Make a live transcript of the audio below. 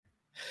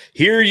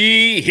Hear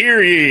ye,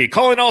 hear ye,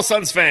 calling all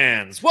Suns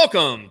fans.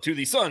 Welcome to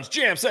the Suns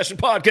Jam Session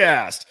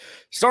podcast,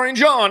 starring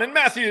John and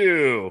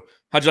Matthew.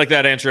 How'd you like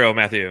that intro,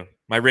 Matthew?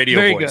 My radio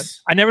Very voice.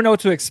 good. I never know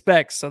what to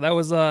expect, so that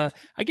was I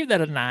give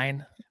that a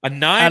 9. A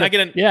 9?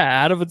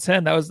 Out of a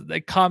 10.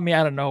 It caught me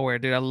out of nowhere,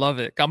 dude. I love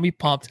it. Got me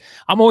pumped.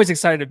 I'm always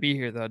excited to be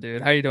here, though,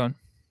 dude. How you doing?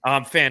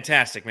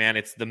 Fantastic, man.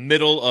 It's the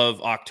middle of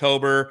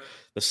October.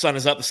 The sun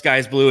is up. The sky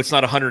is blue. It's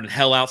not 100 and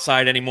hell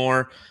outside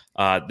anymore.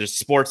 There's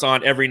sports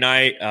on every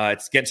night.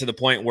 It's getting to the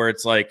point where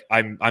it's like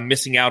I'm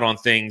missing out on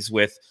things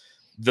with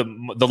the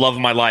love of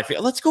my life.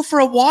 Let's go for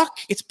a walk.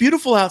 It's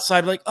beautiful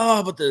outside. Like,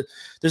 but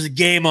there's a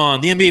game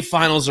on. The NBA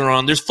finals are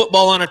on. There's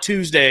football on a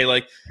Tuesday.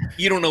 Like,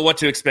 you don't know what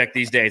to expect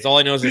these days. All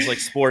I know is there's like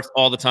sports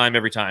all the time,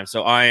 every time.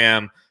 So I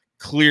am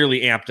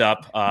clearly amped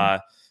up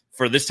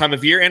for this time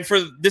of year and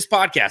for this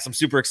podcast. I'm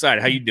super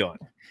excited. How you doing?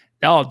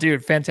 Oh,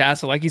 dude,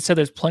 fantastic. Like you said,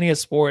 there's plenty of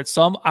sports.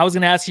 So I was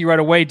going to ask you right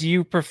away, do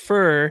you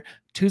prefer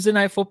Tuesday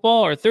night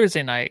football or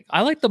Thursday night?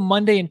 I like the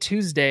Monday and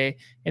Tuesday,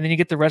 and then you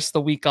get the rest of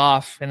the week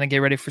off and then get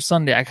ready for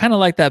Sunday. I kind of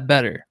like that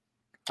better.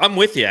 I'm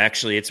with you,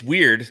 actually. It's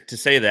weird to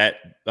say that.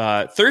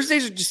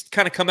 Thursdays just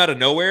kind of come out of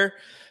nowhere.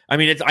 I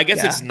mean, I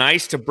guess it's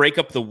nice to break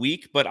up the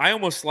week, but I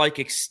almost like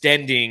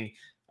extending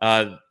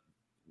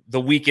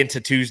the week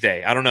into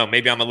Tuesday. I don't know.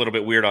 Maybe I'm a little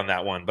bit weird on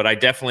that one, but I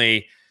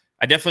definitely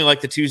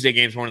like the Tuesday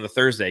games more than the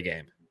Thursday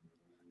game.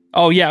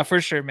 Oh, yeah, for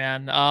sure,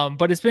 man.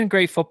 But it's been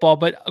great football.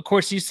 But, of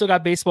course, you still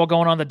got baseball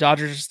going on. The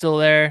Dodgers are still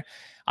there.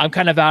 I'm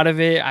kind of out of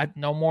it.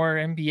 No more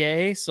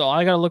NBA. So all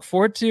I got to look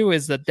forward to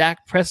is the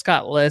Dak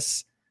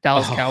Prescott-less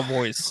Dallas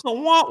Cowboys.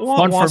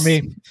 Fun for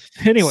me.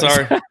 Anyways.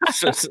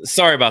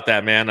 Sorry about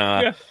that, man.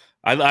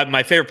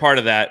 My favorite part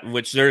of that,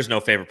 which there's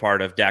no favorite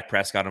part of Dak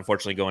Prescott,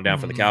 unfortunately, going down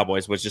for the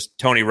Cowboys, was just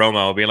Tony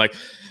Romo being like,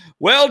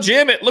 well,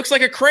 Jim, it looks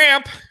like a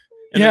cramp.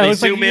 And then they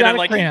zoom in and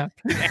like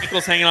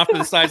ankles hanging off to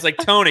the sides. Like,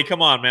 Tony,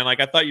 come on, man.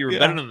 Like, I thought you were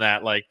better than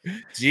that. Like,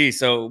 gee.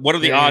 So what are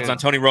the odds on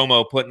Tony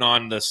Romo putting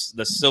on the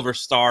silver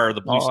star or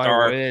the blue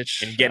star and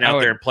getting out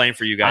there and playing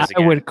for you guys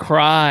again? I would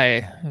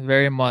cry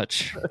very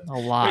much. A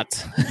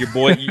lot.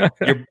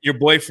 your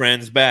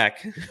boyfriend's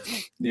back.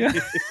 Yeah.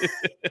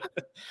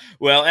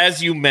 Well,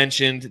 as you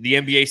mentioned, the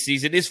NBA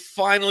season is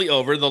finally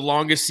over. The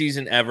longest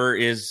season ever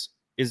is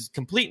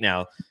complete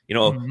now. You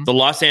know, the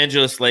Los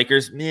Angeles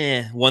Lakers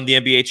won the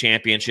NBA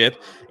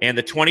championship, and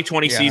the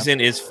 2020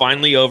 season is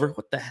finally over.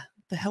 What the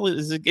hell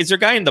is there a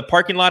guy in the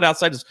parking lot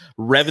outside just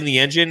revving the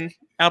engine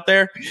out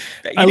there?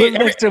 I live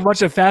next to a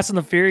bunch of Fast and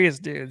the Furious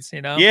dudes,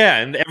 you know? Yeah,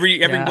 and every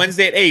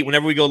Wednesday at 8,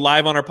 whenever we go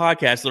live on our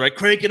podcast, they're like,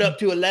 crank it up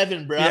to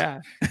 11, bro.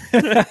 Yeah.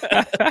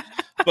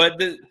 But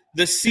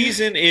the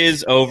season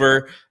is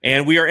over,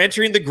 and we are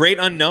entering the great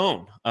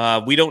unknown.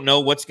 We don't know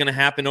what's going to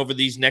happen over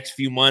these next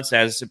few months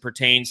as it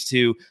pertains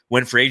to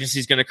when free agency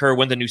is going to occur,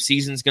 when the new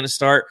season is going to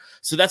start.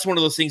 So that's one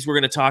of those things we're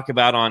going to talk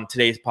about on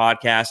today's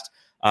podcast,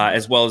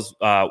 as well as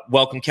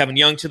welcome Kevin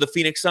Young to the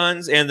Phoenix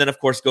Suns, and then, of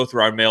course, go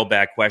through our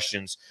mailbag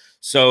questions.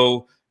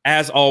 So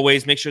as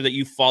always, make sure that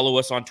you follow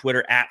us on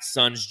Twitter at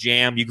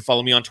SunsJam. You can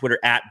follow me on Twitter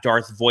at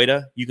Darth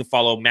Voida. You can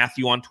follow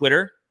Matthew on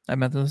Twitter. I'm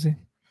Matthew.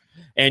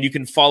 And you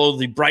can follow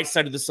the Bright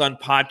Side of the Sun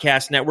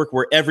podcast network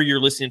wherever you're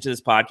listening to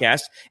this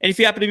podcast. And if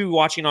you happen to be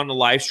watching on the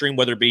live stream,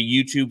 whether it be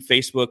YouTube,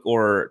 Facebook,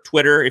 or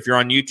Twitter, if you're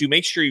on YouTube,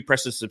 make sure you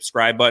press the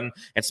subscribe button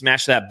and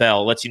smash that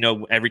bell. It lets you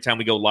know every time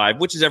we go live,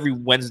 which is every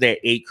Wednesday at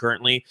 8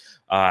 currently.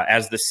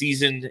 As the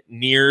season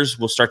nears,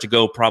 we'll start to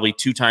go probably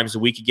 2 times a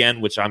week again,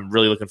 which I'm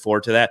really looking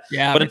forward to that.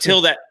 Yeah, but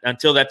until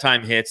that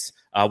time hits,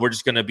 we're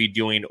just going to be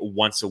doing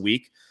once a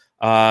week.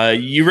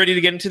 You ready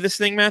to get into this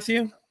thing,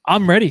 Matthew?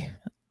 I'm ready.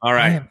 All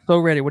right. I am so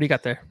ready. What do you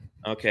got there?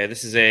 Okay,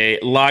 this is a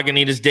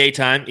Lagunitas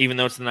daytime, even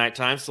though it's the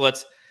nighttime. So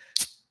let's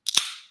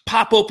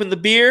pop open the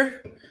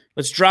beer.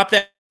 Let's drop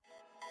that.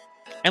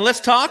 And let's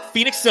talk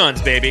Phoenix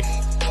Suns, baby.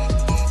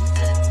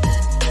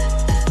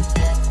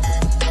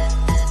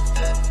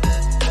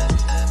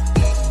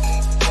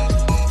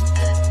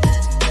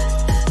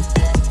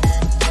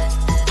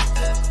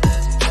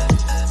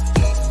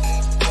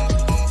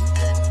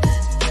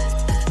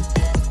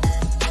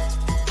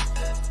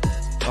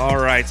 All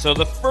right, so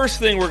the first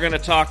thing we're going to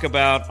talk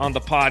about on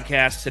the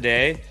podcast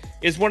today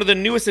is one of the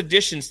newest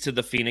additions to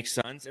the Phoenix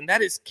Suns, and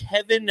that is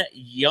Kevin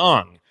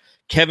Young.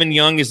 Kevin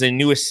Young is a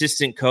new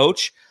assistant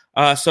coach.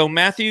 So,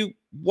 Matthew,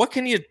 what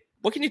can you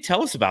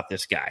tell us about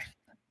this guy?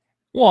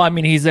 Well, I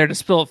mean, he's there to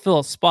fill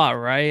a spot,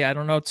 right? I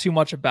don't know too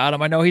much about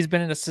him. I know he's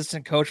been an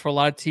assistant coach for a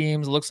lot of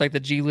teams. It looks like the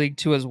G League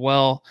too as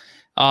well.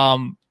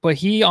 But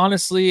he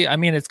honestly, I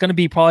mean, it's going to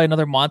be probably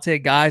another Monte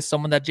guy,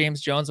 someone that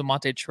James Jones and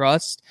Monte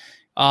trust.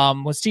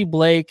 When Steve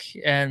Blake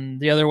and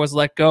the other was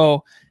let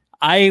go,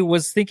 I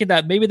was thinking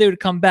that maybe they would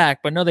come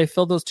back, but no, they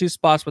filled those 2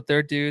 spots with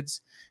their dudes.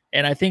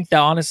 And I think that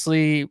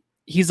honestly,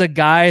 he's a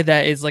guy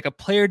that is like a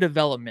player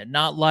development,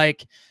 not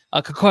like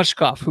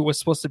Kokoshkov, who was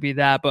supposed to be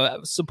that,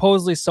 but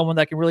supposedly someone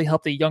that can really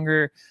help the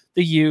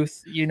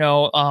youth, you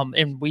know,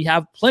 and we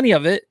have plenty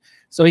of it.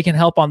 So he can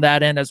help on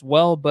that end as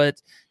well.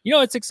 But, you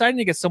know, it's exciting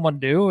to get someone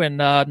new and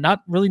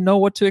not really know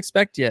what to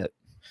expect yet.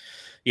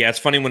 Yeah, it's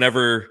funny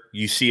whenever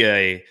you see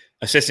a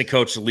assistant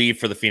coach leave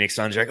for the Phoenix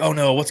Suns. You're like, oh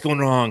no, what's going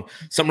wrong?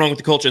 Something wrong with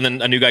the culture. And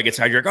then a new guy gets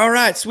hired. You're like, all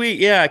right, sweet.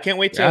 Yeah, I can't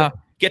wait to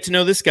get to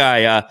know this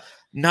guy.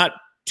 Not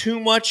too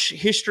much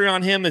history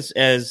on him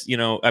as you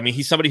know, I mean,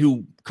 he's somebody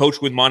who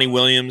coached with Monty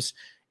Williams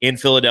in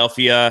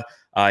Philadelphia.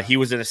 He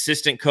was an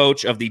assistant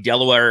coach of the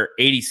Delaware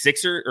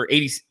 86er or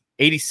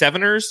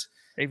 87ers.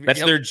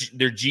 That's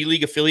their G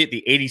League affiliate,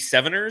 the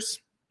 87ers.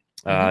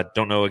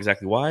 Don't know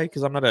exactly why,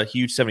 because I'm not a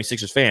huge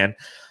 76ers fan.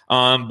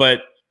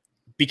 But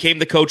became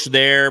the coach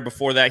there.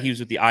 Before that, he was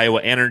with the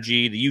Iowa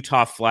Energy, the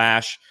Utah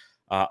Flash,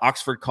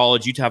 Oxford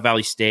College, Utah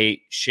Valley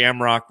State,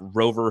 Shamrock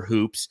Rover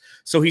Hoops.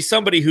 So he's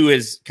somebody who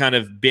has kind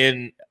of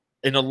been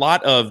in a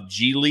lot of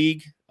G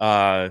League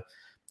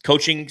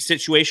coaching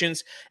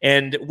situations.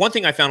 And one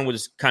thing I found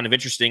was kind of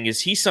interesting is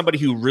he's somebody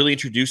who really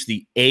introduced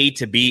the A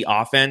to B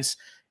offense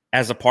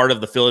as a part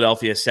of the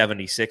Philadelphia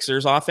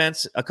 76ers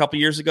offense a couple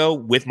years ago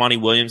with Monty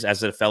Williams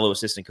as a fellow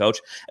assistant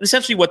coach. And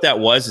essentially what that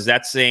was is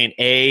that's saying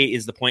A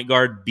is the point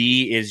guard,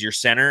 B is your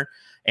center,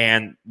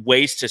 and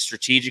ways to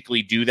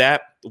strategically do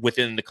that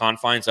within the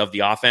confines of the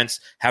offense,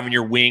 having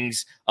your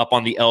wings up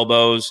on the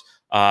elbows,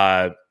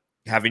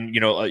 having,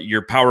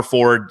 your power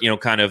forward,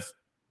 kind of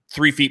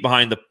 3 feet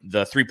behind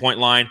the 3-point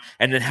line,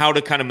 and then how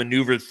to kind of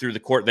maneuver through the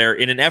court there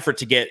in an effort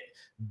to get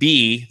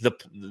B,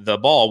 the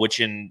ball, which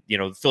in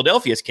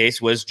Philadelphia's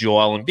case was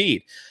Joel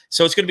Embiid.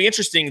 So it's going to be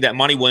interesting that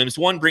Monty Williams,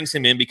 one, brings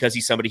him in because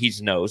he's somebody he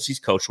knows, he's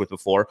coached with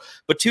before,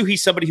 but two,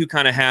 he's somebody who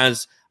kind of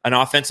has an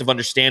offensive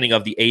understanding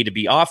of the A to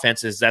B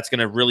offenses that's going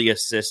to really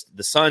assist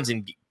the Suns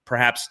in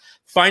perhaps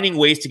finding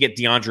ways to get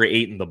DeAndre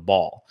Ayton the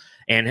ball,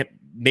 and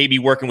maybe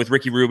working with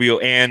Ricky Rubio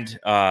and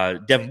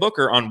Devin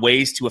Booker on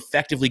ways to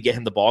effectively get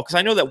him the ball. Because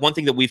I know that one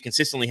thing that we've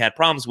consistently had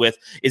problems with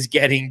is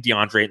getting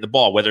DeAndre Ayton the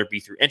ball, whether it be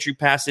through entry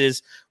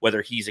passes,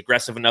 whether he's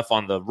aggressive enough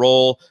on the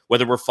roll,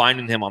 whether we're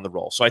finding him on the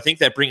roll. So I think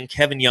that bringing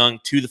Kevin Young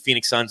to the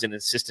Phoenix Suns in an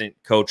assistant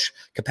coach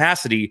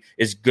capacity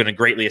is going to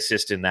greatly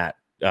assist in that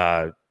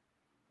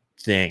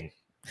thing.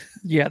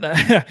 Yeah,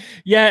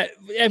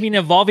 I mean,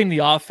 evolving the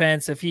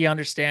offense, if he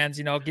understands,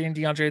 getting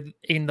DeAndre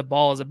Ayton the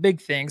ball is a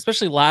big thing,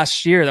 especially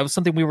last year. That was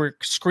something we were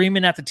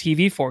screaming at the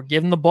TV for.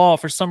 Give him the ball.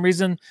 For some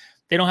reason,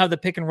 they don't have the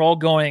pick and roll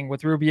going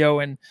with Rubio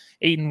and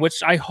Ayton,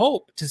 which I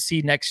hope to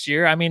see next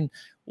year. I mean,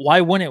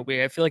 why wouldn't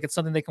we? I feel like it's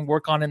something they can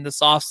work on in this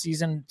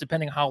offseason,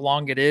 depending on how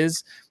long it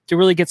is, to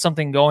really get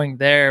something going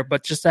there.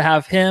 But just to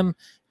have him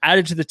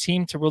added to the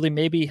team to really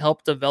maybe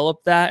help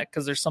develop that,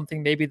 because there's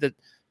something maybe the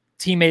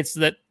teammates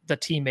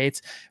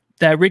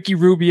that Ricky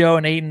Rubio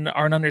and Ayton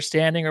aren't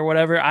understanding or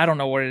whatever. I don't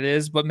know what it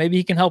is, but maybe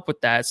he can help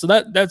with that. So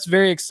that's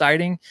very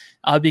exciting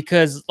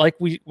because like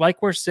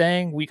we're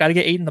saying, we got to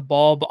get Ayton the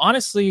ball. But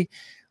honestly,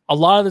 a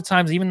lot of the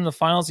times, even in the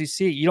finals,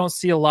 you don't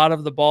see a lot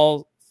of the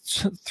ball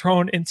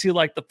thrown into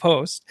like the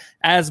post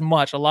as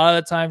much. A lot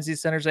of the times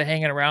these centers are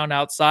hanging around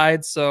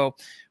outside. So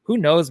who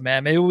knows,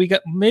 man?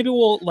 Maybe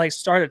we'll like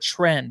start a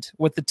trend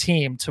with the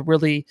team to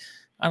really,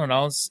 I don't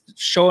know,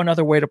 show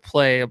another way to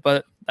play.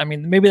 But I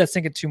mean, maybe that's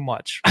thinking too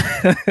much.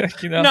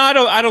 No,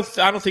 I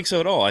don't think so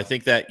at all. I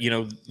think that,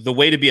 the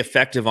way to be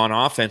effective on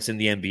offense in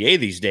the NBA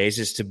these days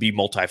is to be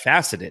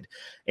multifaceted.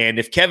 And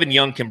if Kevin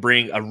Young can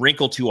bring a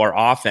wrinkle to our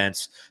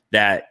offense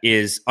that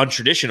is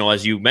untraditional,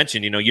 as you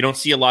mentioned, you don't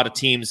see a lot of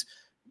teams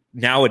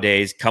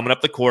nowadays coming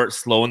up the court,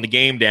 slowing the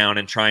game down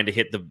and trying to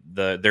hit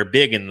their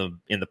big in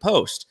the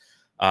post.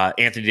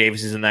 Anthony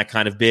Davis isn't that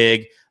kind of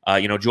big.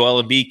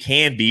 Joel Embiid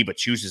can be, but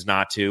chooses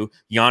not to.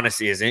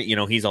 Giannis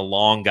isn't. He's a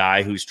long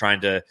guy who's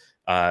trying to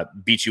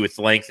beat you with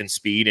length and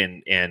speed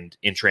and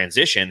in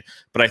transition.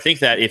 But I think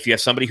that if you have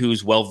somebody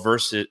who's well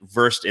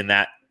versed in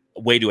that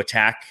way to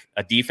attack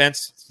a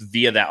defense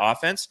via that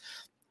offense,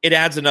 it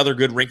adds another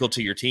good wrinkle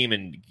to your team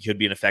and could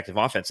be an effective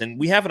offense. And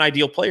we have an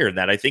ideal player in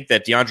that. I think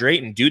that DeAndre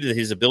Ayton, due to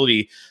his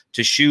ability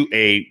to shoot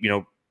a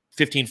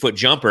 15-foot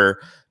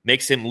jumper,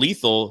 makes him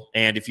lethal.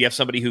 And if you have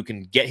somebody who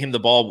can get him the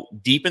ball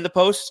deep in the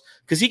post,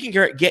 because he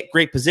can get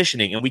great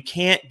positioning, and we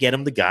can't get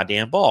him the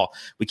goddamn ball.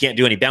 We can't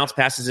do any bounce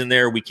passes in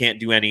there. We can't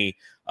do any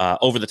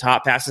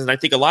over-the-top passes. And I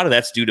think a lot of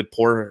that's due to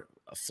poor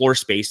floor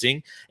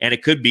spacing. And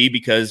it could be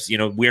because,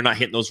 we're not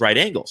hitting those right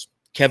angles.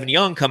 Kevin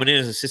Young coming in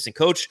as assistant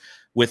coach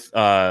with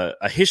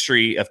a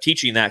history of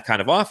teaching that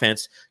kind of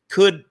offense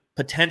could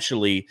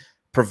potentially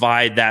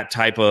provide that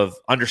type of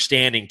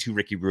understanding to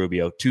Ricky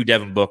Rubio, to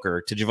Devin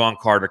Booker, to Javon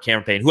Carter,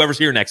 Cameron Payne, whoever's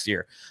here next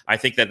year. I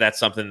think that that's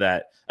something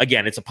that,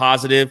 again, it's a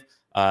positive.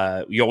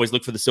 You always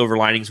look for the silver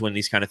linings when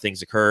these kind of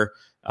things occur,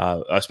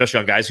 especially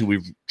on guys who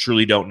we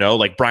truly don't know,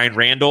 like Brian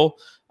Randall.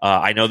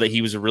 I know that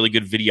he was a really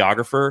good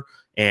videographer,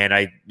 and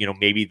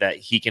maybe that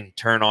he can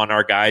turn on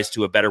our guys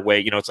to a better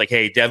way. It's like,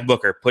 hey, Devin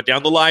Booker, put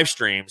down the live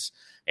streams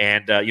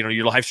and,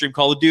 your live stream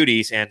Call of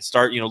Duties and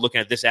start, looking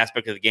at this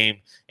aspect of the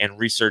game and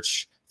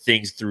research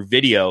things through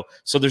video.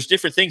 So there's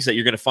different things that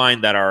you're going to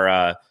find that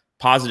are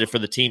positive for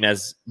the team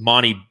as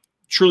Monty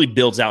truly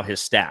builds out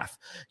his staff.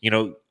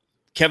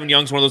 Kevin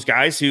Young's one of those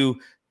guys who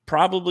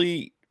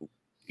probably,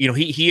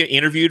 he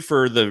interviewed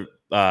for the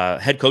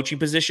head coaching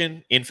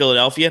position in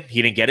Philadelphia.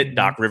 He didn't get it. Mm-hmm.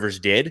 Doc Rivers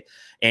did.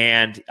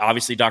 And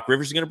obviously Doc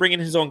Rivers is going to bring in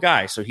his own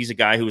guy. So he's a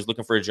guy who is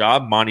looking for a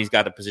job. Monty's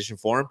got a position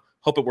for him.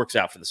 Hope it works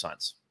out for the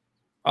Suns.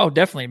 Oh,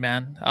 definitely,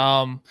 man.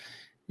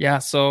 Yeah.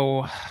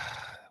 So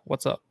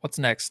what's up? What's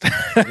next?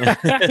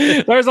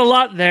 There's a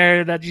lot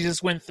there that you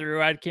just went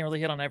through. I can't really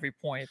hit on every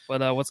point,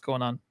 but what's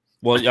going on?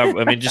 Well,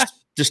 I mean,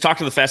 just talk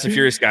to the Fast and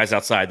Furious guys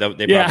outside. They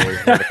probably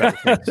heard a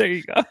couple things. There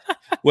you go.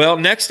 Well,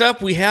 next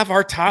up, we have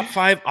our top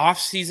 5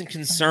 off-season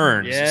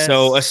concerns. Yes.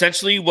 So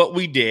essentially what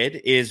we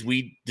did is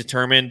we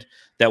determined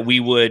that we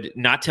would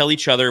not tell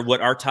each other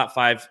what our top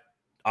 5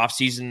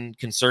 off-season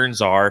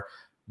concerns are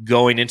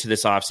going into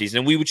this offseason.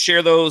 And we would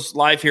share those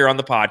live here on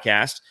the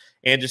podcast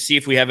and just see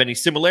if we have any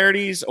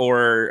similarities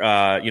or,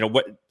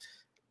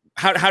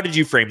 how did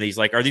you frame these?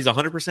 Like, are these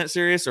 100%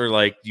 serious or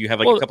like, do you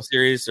have a couple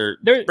serious or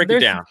break it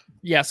down?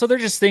 Yeah. So they're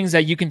just things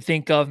that you can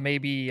think of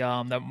maybe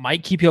that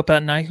might keep you up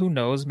at night. Who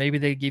knows? Maybe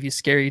they give you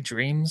scary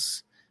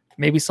dreams,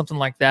 maybe something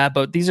like that.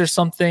 But these are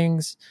some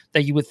things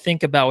that you would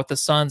think about with the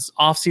Suns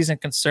off-season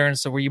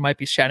concerns. So where you might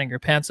be shatting your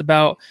pants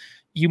about,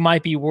 you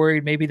might be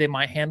worried maybe they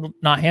might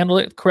not handle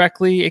it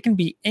correctly. It can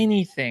be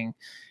anything.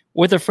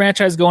 With a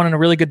franchise going in a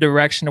really good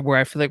direction to where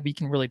I feel like we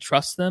can really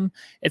trust them,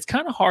 it's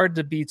kind of hard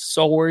to be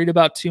so worried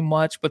about too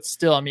much. But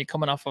still, I mean,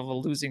 coming off of a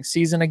losing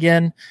season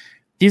again,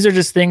 these are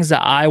just things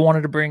that I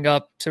wanted to bring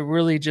up to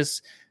really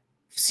just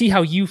see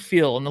how you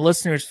feel and the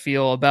listeners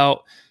feel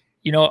about,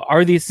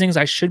 are these things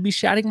I should be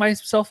shatting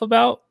myself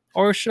about,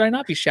 or should I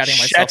not be shatting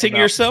myself Shatting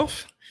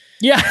yourself?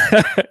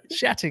 Yeah,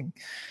 shatting.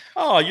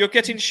 Oh, you're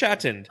getting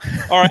shattened.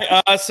 All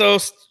right. So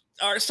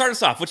start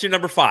us off. What's your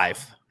number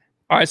 5?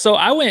 All right. So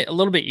I went a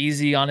little bit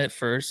easy on it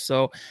first.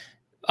 So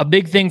a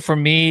big thing for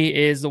me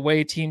is the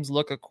way teams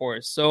look, of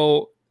course.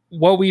 So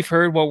what we've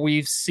heard, what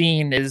we've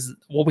seen is,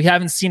 well, we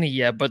haven't seen it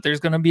yet, but there's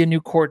going to be a new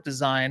court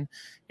design.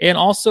 And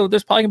also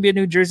there's probably gonna be a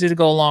new jersey to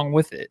go along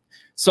with it.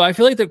 So I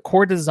feel like the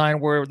court design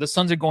where the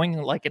Suns are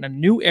going like in a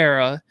new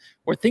era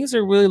where things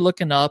are really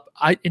looking up,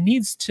 it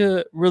needs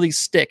to really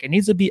stick. It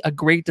needs to be a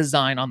great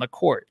design on the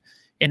court.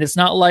 And it's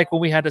not like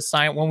when we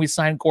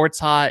signed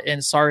Gortat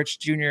and Saric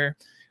Jr.,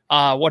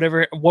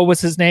 what was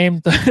his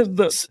name?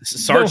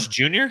 Sarge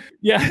Jr.?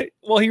 Yeah.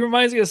 Well, he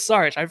reminds me of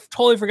Sarge. I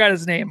totally forgot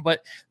his name.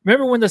 But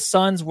remember when the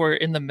Suns were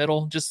in the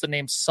middle, just the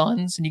name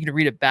Suns, and you can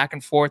read it back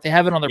and forth? They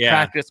have it on their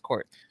practice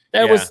court.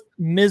 That was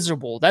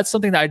miserable. That's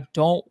something that I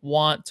don't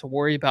want to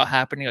worry about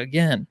happening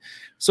again.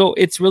 So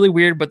it's really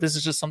weird, but this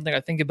is just something I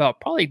think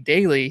about probably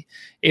daily,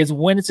 is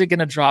when is it going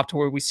to drop to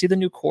where we see the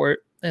new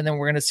court and then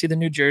we're going to see the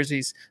new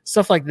jerseys,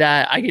 stuff like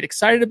that. I get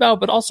excited about,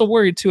 but also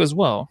worried too as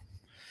well.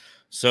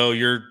 So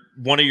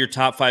one of your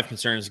top 5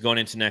 concerns going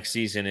into next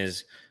season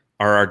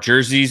are our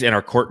jerseys and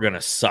our court going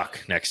to suck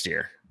next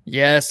year?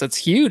 Yes, that's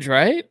huge,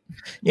 right?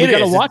 We got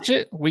to watch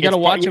it. We got to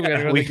watch it. We got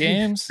to go to the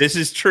games. This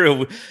is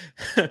true.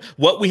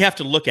 What we have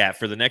to look at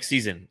for the next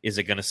season, is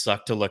it going to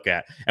suck to look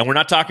at? And we're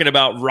not talking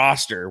about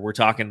roster. We're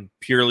talking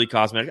purely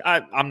cosmetic.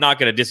 I'm not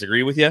going to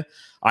disagree with you.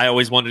 I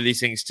always wonder these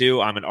things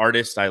too. I'm an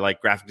artist. I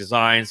like graphic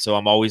design. So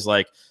I'm always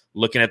like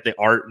looking at the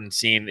art and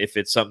seeing if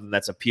it's something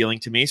that's appealing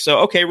to me. So,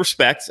 okay,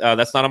 respect.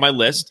 That's not on my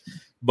list,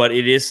 but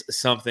it is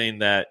something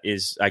that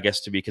is, I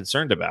guess, to be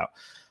concerned about.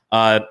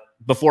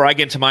 Before I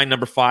get into my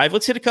number 5,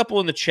 let's hit a couple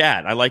in the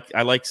chat. I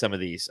like some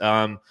of these.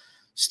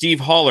 Steve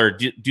Haller,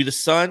 do the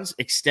Suns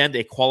extend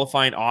a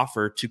qualifying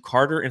offer to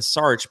Carter and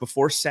Sarge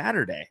before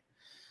Saturday?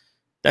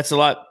 That's a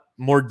lot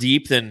more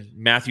deep than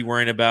Matthew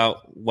worrying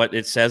about what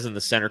it says in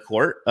the center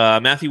court.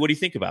 Matthew, what do you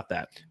think about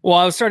that? Well,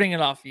 I was starting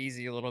it off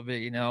easy a little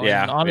bit,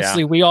 Yeah, and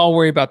honestly, we all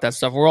worry about that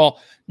stuff. We're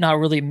all not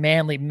really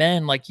manly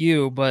men like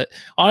you, but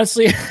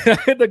honestly,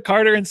 the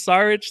Carter and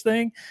Sarge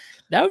thing,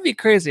 that would be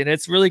crazy. And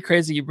it's really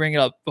crazy you bring it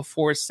up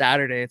before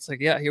Saturday. It's like,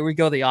 yeah, here we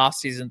go, the off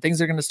season.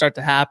 Things are going to start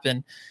to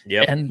happen.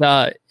 Yep.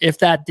 And if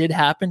that did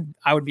happen,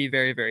 I would be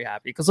very, very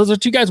happy, because those are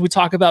two guys we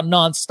talk about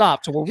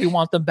nonstop to where we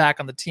want them back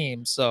on the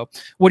team. So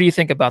what do you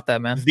think about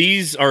that, man?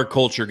 These are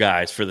culture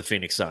guys for the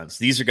Phoenix Suns.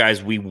 These are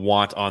guys we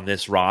want on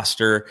this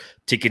roster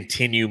to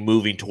continue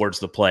moving towards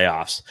the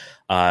playoffs.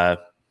 I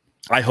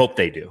hope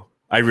they do.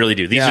 I really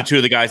do. These are two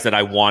of the guys that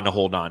I want to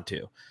hold on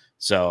to.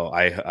 So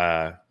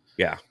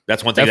yeah,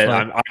 that's one thing that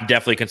I'm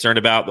definitely concerned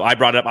about. I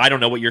brought it up. I don't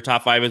know what your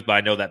top 5 is, but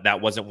I know that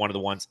wasn't one of the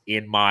ones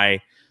in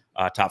my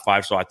top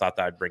 5, so I thought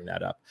that I'd bring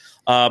that up.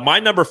 My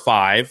number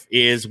 5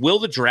 is, will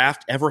the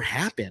draft ever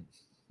happen,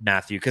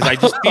 Matthew? Because I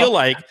just feel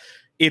like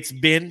it's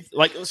been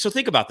like, so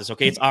think about this,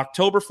 okay? It's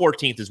October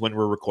 14th is when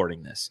we're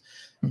recording this.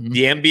 Mm-hmm.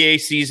 The NBA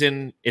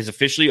season is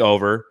officially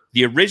over.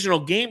 The original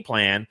game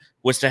plan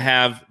was to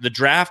have the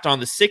draft on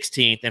the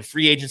 16th and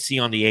free agency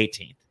on the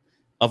 18th.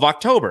 Of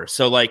October.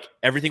 So like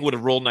everything would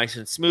have rolled nice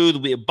and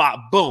smooth.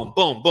 Boom,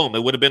 boom, boom.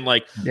 It would have been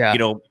like,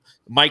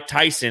 Mike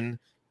Tyson,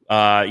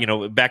 back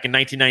in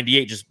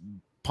 1998, just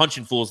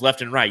punching fools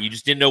left and right. You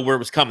just didn't know where it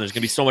was coming. There's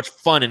going to be so much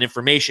fun and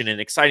information and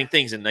exciting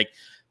things. And like,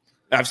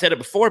 I've said it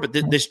before, but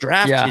this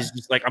draft is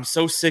just like, I'm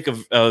so sick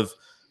of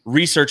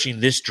researching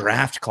this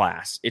draft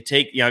class.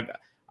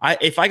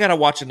 If I got to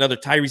watch another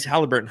Tyrese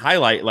Halliburton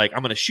highlight, like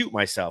I'm going to shoot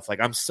myself. Like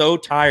I'm so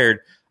tired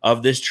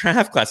of this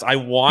draft class. I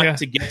want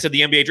to get to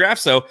the NBA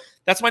draft. So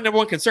that's my number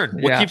one concern.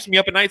 What keeps me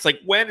up at night is like,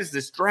 when is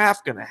this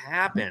draft going to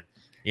happen?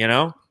 You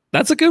know?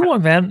 That's a good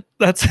one, man.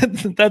 That's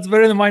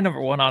better than my number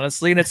one,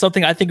 honestly. And it's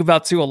something I think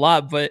about too a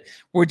lot, but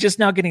we're just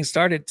now getting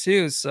started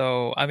too.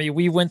 So, I mean,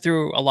 we went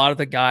through a lot of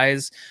the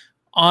guys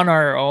on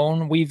our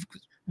own.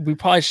 We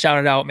probably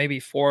shouted out maybe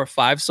 4 or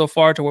 5 so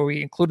far to where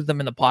we included them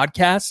in the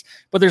podcast,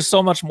 but there's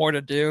so much more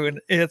to do. And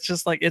it's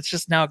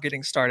just now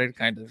getting started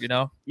kind of, you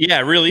know? Yeah,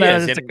 it really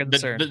is. It's a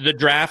concern. The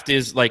draft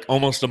is like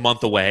almost a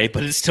month away,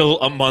 but it's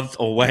still a month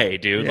away,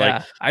 dude. Yeah,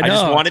 like I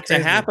just want it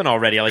to happen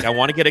already. Like I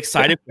want to get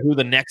excited for who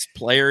the next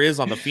player is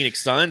on the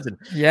Phoenix Suns. And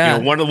you know,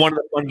 one of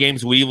the fun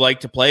games we like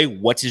to play,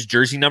 what's his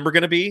jersey number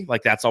going to be?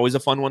 Like that's always a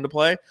fun one to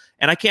play.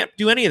 And I can't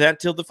do any of that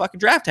until the fucking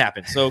draft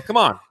happens. So come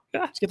on,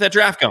 let's get that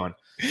draft going.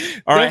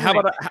 All right, how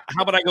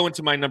about I go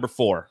into my number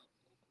 4?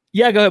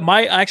 Yeah, go ahead.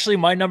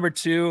 My number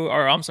 2,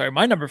 or I'm sorry,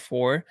 my number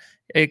 4,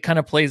 it kind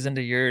of plays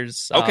into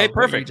yours. Okay,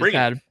 perfect. Bring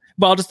it.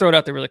 But I'll just throw it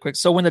out there really quick.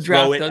 So when the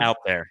draft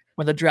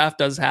when the draft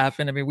does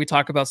happen, I mean, we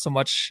talk about so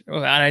much,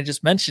 and I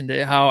just mentioned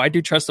it, how I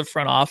do trust the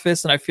front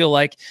office, and I feel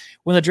like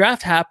when the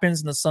draft happens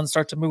and the Suns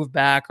start to move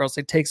back, or else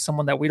they take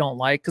someone that we don't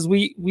like, because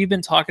we've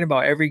been talking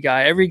about every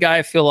guy.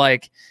 I feel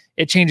like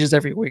it changes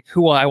every week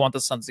who I want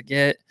the Suns to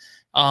get.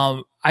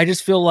 I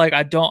just feel like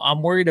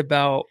I'm worried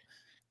about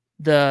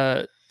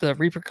the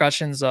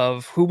repercussions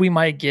of who we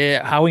might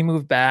get, how we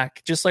move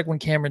back, just like when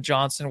Cameron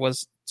Johnson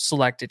was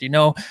selected. You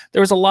know, there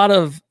was a lot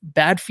of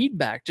bad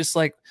feedback, just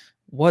like,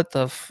 what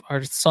the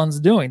are Suns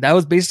doing? That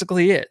was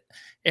basically it.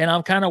 And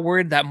I'm kind of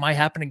worried that might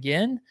happen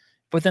again,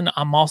 but then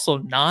I'm also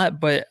not,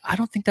 but I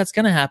don't think that's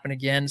going to happen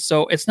again.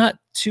 So it's not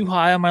too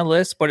high on my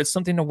list, but it's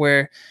something to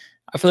where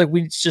I feel like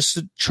we just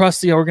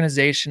trust the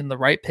organization and the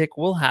right pick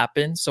will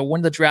happen. So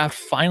when the draft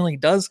finally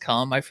does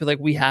come, I feel like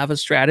we have a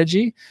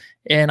strategy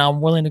and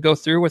I'm willing to go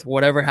through with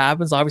whatever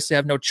happens. Obviously I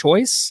have no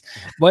choice,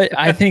 but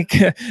I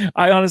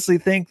honestly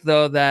think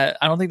though, that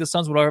I don't think the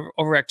Suns would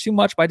overact too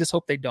much, but I just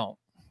hope they don't.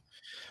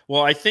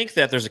 Well, I think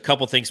that there's a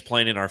couple things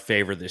playing in our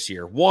favor this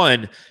year.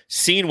 One,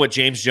 seeing what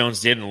James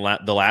Jones did in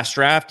the last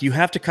draft, you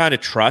have to kind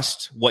of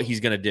trust what he's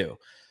going to do.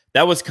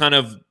 That was kind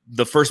of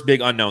the first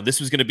big unknown. This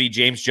was going to be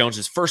James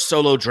Jones's first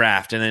solo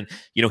draft. And then,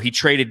 you know, he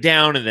traded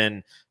down and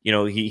then, you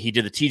know, he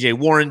did the TJ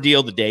Warren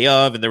deal the day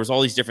of, and there was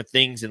all these different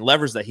things and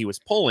levers that he was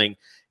pulling.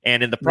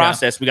 And in the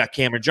process, we got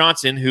Cameron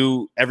Johnson,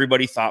 who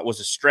everybody thought was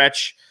a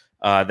stretch,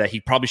 that he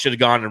probably should have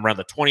gone around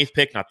the 20th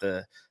pick, not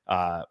the,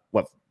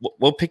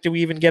 what pick did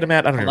we even get him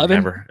at? I don't 11?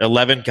 remember.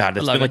 11. God,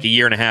 it's 11. been like a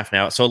year and a half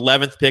now. So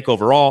 11th pick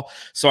overall.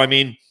 So, I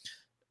mean,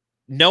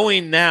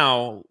 knowing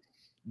now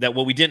that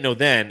what we didn't know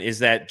then is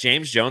that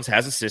James Jones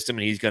has a system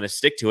and he's going to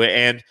stick to it.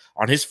 And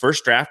on his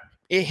first draft,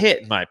 it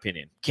hit, in my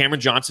opinion.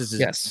 Cameron Johnson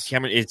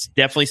it's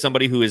definitely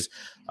somebody who has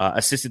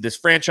assisted this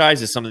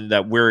franchise, is something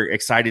that we're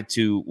excited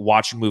to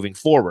watch moving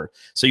forward.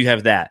 So you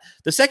have that.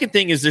 The second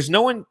thing is there's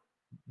no one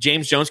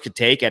James Jones could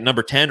take at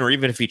number 10, or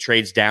even if he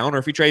trades down or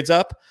if he trades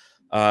up,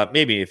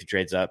 maybe if he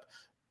trades up.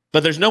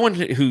 But there's no one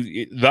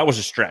who that was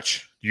a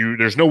stretch.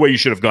 There's no way you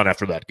should have gone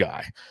after that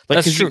guy.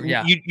 Like, that's true.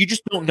 You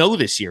just don't know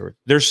this year.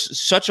 There's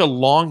such a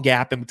long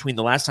gap in between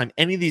the last time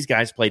any of these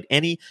guys played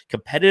any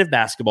competitive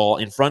basketball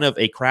in front of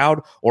a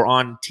crowd or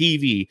on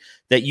TV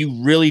that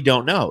you really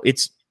don't know.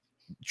 It's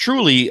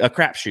truly a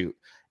crapshoot.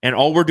 And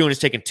all we're doing is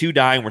taking 2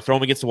 die and we're throwing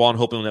them against the wall and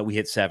hoping that we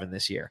hit 7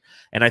 this year.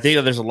 And I think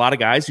that there's a lot of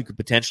guys who could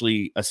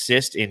potentially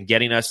assist in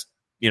getting us,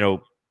 you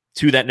know,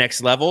 to that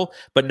next level,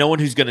 but no one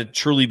who's going to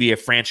truly be a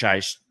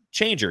franchise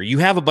changer. You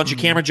have a bunch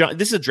of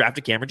this is a draft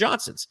of Cameron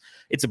Johnsons.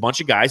 It's a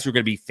bunch of guys who are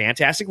going to be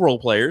fantastic role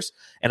players.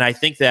 And I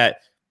think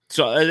that,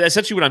 so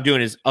essentially what I'm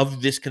doing is,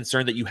 of this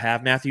concern that you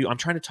have, Matthew, I'm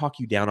trying to talk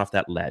you down off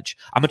that ledge.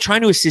 I'm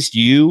trying to assist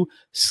you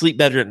sleep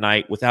better at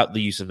night without the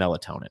use of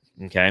melatonin.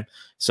 Okay.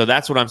 So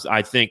that's what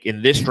I think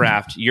in this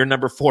draft, your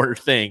number 4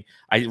 thing.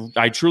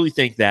 I truly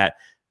think that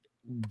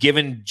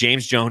given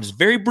James Jones'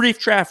 very brief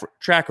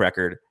track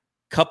record,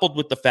 coupled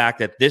with the fact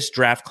that this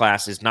draft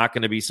class is not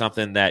going to be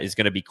something that is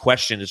going to be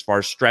questioned as far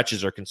as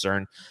stretches are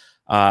concerned,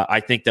 I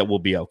think that we'll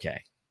be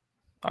okay.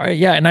 All right.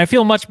 Yeah. And I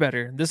feel much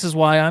better. This is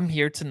why I'm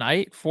here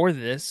tonight for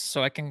this,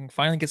 so I can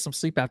finally get some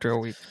sleep after a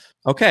week.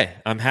 Okay.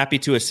 I'm happy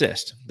to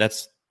assist.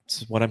 That's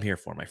what I'm here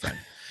for, my friend.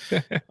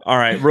 All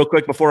right. Real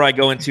quick, before I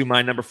go into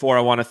my number 4,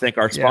 I want to thank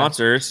our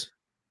sponsors.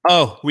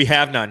 Oh, we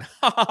have none.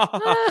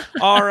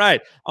 All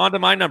right. On to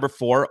my number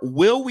 4.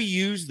 Will we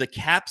use the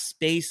cap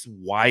space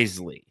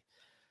wisely?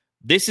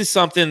 This is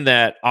something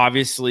that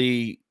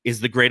obviously is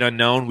the great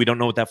unknown. We don't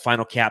know what that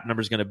final cap number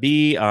is going to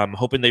be. I'm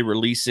hoping they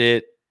release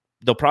it.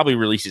 They'll probably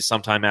release it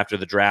sometime after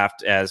the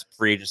draft as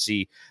free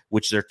agency,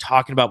 which they're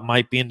talking about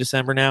might be in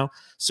December now.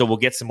 So we'll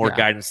get some more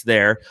guidance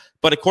there.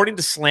 But according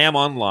to Slam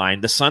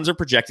Online, the Suns are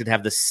projected to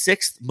have the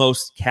 6th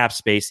most cap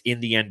space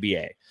in the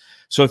NBA.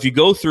 So if you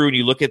go through and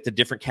you look at the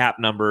different cap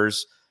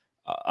numbers,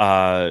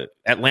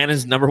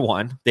 Atlanta's number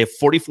 1. They have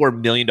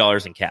 $44 million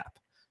in cap.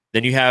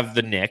 Then you have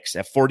the Knicks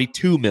at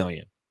 $42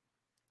 million.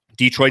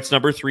 Detroit's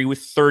number 3 with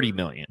 $30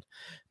 million.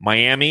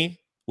 Miami,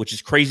 which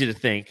is crazy to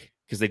think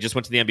because they just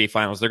went to the NBA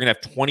Finals. They're going to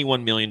have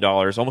 $21 million,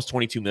 almost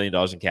 $22 million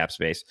in cap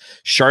space.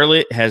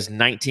 Charlotte has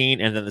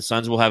 19, and then the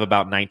Suns will have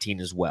about 19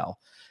 as well.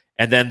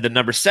 And then the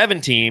number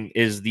 7 team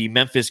is the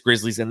Memphis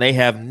Grizzlies, and they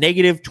have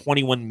negative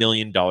 $21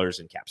 million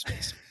in cap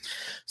space.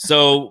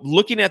 So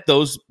looking at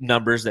those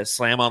numbers that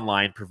Slam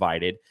Online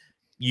provided,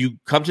 you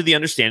come to the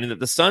understanding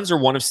that the Suns are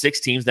one of 6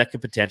 teams that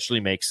could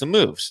potentially make some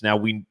moves. Now,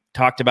 we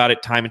talked about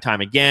it time and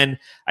time again.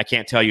 I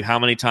can't tell you how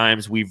many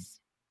times we've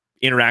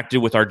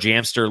interacted with our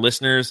Jamster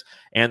listeners,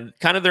 and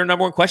kind of their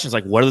number one question is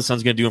like, what are the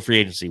Suns going to do in free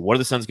agency? What are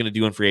the Suns going to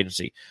do in free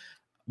agency?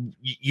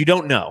 You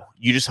don't know.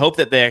 You just hope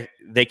that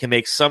they can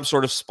make some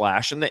sort of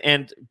splash.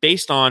 And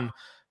based on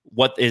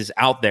what is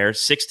out there,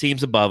 6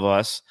 teams above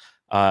us,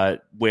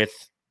 with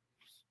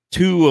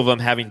 2 of them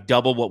having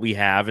double what we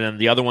have, and then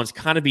the other ones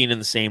kind of being in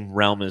the same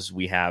realm as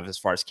we have as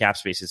far as cap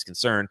space is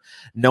concerned,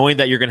 knowing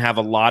that you're going to have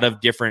a lot of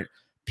different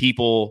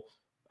people,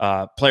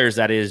 players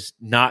that is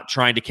not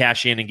trying to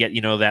cash in and get,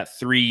 that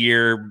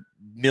 3-year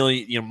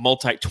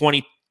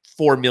 $24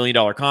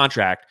 million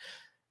contract,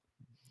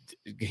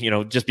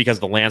 just because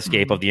of the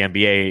landscape of the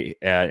NBA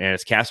and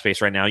its cap space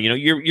right now,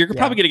 you're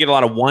probably going to get a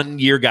lot of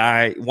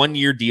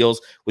 1-year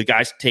deals with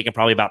guys taking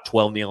probably about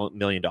 $12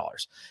 million.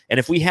 And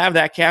if we have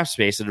that cap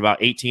space at about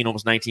 18,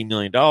 almost $19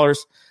 million,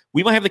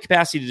 we might have the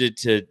capacity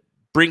to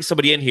bring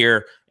somebody in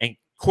here and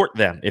court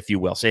them, if you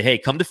will. Say, hey,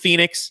 come to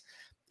Phoenix.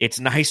 It's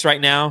nice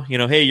right now.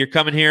 Hey, you're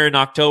coming here in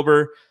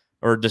October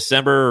or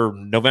December or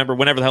November,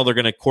 whenever the hell they're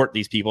going to court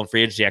these people and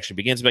free agency actually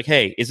begins. Like,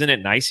 hey, isn't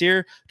it nice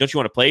here? Don't you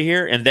want to play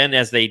here? And then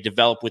as they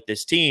develop with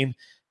this team,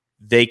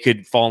 they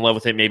could fall in love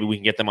with it. Maybe we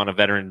can get them on a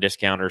veteran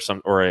discount or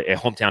a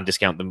hometown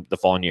discount the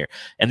following year.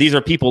 And these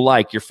are people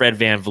like your Fred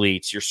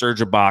VanVleets, your Serge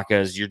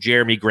Ibaka's, your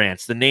Jeremy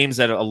Grants, the names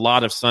that a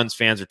lot of Suns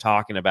fans are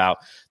talking about.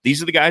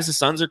 These are the guys the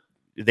Suns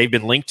they've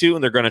been linked to,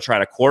 and they're going to try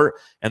to court.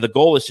 And the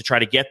goal is to try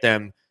to get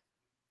them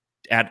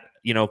at,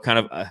 kind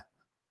of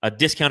a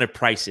discounted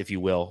price, if you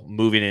will,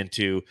 moving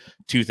into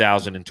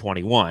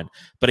 2021.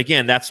 But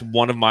again, that's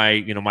one of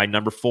my, my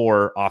number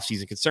 4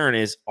 offseason concern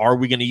is, are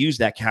we going to use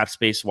that cap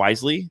space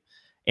wisely?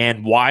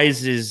 And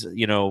wise is,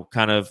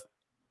 kind of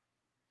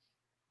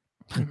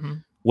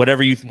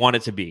whatever you want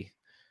it to be.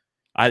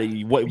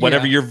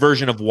 Whatever your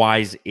version of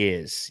wise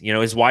is,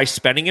 is wise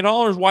spending it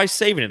all or is wise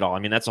saving it all? I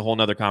mean, that's a whole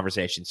nother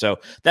conversation. So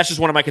that's just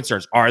one of my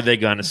concerns. Are they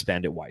going to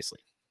spend it wisely?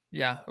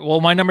 Yeah.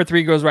 Well, my number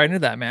 3 goes right into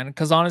that, man.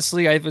 Because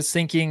honestly, I was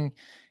thinking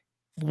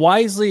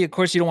wisely. Of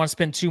course, you don't want to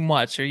spend too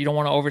much or you don't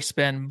want to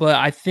overspend. But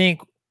I think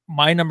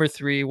my number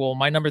 3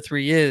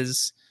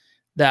 is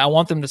that I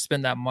want them to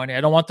spend that money.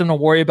 I don't want them to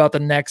worry about the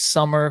next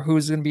summer,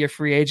 who's going to be a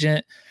free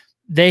agent.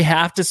 They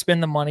have to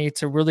spend the money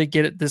to really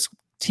get this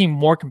team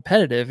more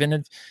competitive.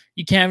 And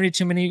you can't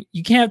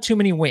have too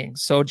many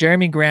wings. So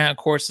Jeremy Grant, of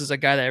course, is a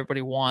guy that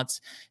everybody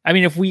wants. I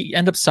mean, if we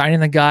end up signing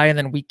the guy and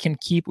then we can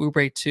keep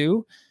Oubre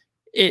too,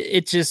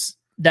 it just,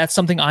 that's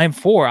something I'm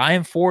for. I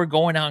am for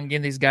going out and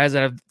getting these guys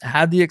that have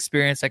had the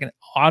experience that can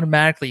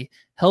automatically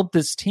help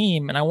this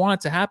team. And I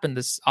want it to happen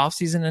this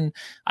offseason. And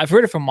I've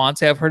heard it from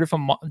Monte. I've heard it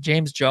from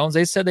James Jones.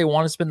 They said they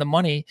want to spend the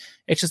money.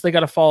 It's just they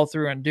got to follow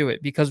through and do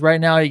it, because right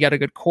now you got a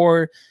good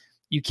core.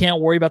 You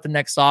can't worry about the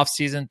next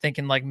offseason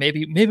thinking like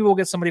maybe we'll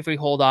get somebody if we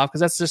hold off,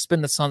 because that's just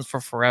been the Suns for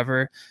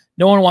forever.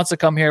 No one wants to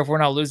come here if we're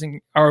not losing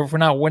or if we're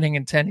not winning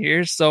in 10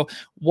 years. So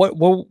what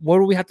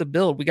do we have to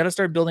build? We got to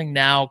start building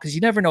now, because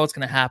you never know what's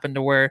going to happen,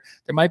 to where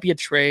there might be a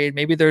trade.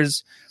 Maybe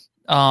there's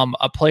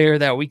a player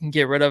that we can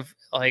get rid of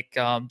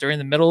during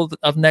the middle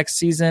of next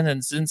season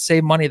and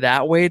save money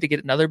that way to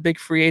get another big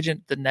free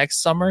agent the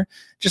next summer.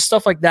 Just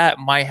stuff like that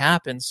might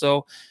happen.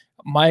 So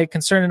my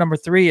concern in number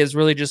 3 is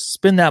really just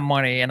spend that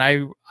money. And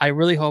I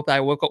really hope that I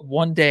woke up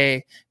one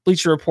day,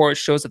 Bleacher Report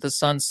shows that the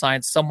Suns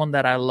signed someone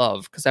that I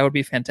love, because that would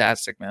be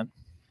fantastic, man.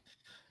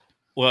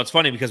 Well, it's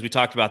funny because we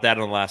talked about that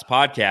on the last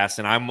podcast,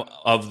 and I'm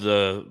of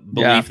the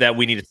belief that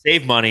we need to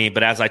save money.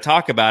 But as I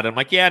talk about it, I'm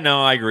like,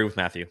 I agree with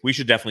Matthew. We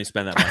should definitely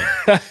spend that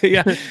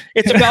money.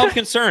 It's a valid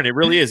concern. It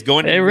really is. It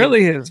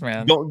really is,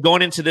 man.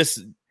 Going into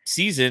this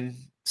season,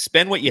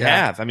 spend what you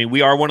have. I mean, we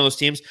are one of those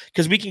teams,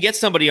 because we can get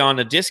somebody on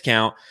a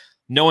discount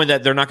knowing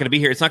that they're not going to be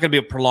here. It's not going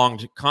to be a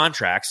prolonged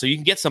contract. So you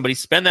can get somebody,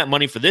 spend that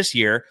money for this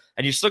year,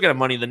 and you're still going to have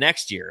money the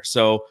next year.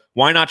 So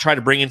why not try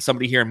to bring in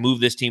somebody here and move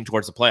this team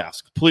towards the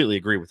playoffs? Completely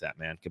agree with that,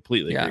 man.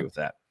 Completely agree with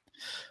that.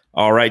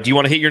 All right. Do you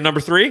want to hit your number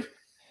 3?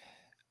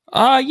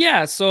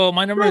 Yeah. So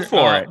my number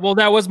well,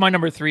 that was my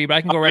number 3, but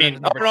I can go right into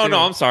number 2. No,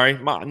 I'm sorry.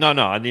 No,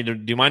 I need to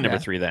do my number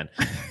 3 then.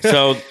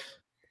 So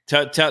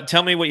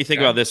tell me what you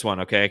think about this one,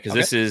 okay? Because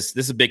this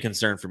is a big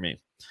concern for me.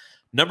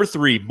 Number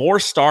 3,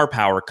 more star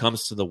power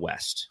comes to the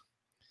West.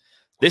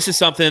 This is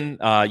something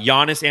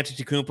Giannis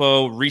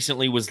Antetokounmpo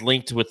recently was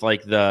linked with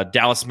the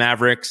Dallas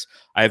Mavericks.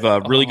 I have a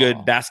really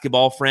good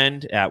basketball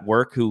friend at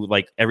work who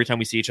every time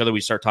we see each other, we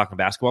start talking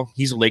basketball.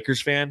 He's a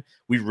Lakers fan.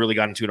 We really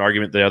got into an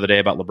argument the other day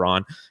about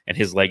LeBron and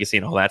his legacy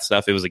and all that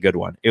stuff. It was a good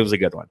one.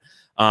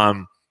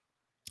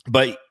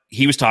 But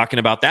he was talking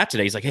about that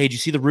today. He's like, hey, did you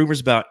see the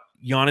rumors about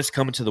Giannis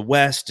coming to the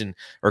West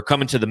or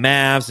coming to the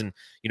Mavs, and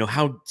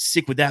how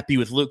sick would that be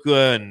with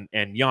Luka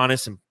and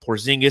Giannis and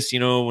Porzingis,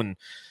 and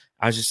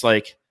I was just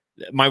like,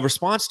 my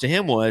response to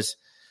him was,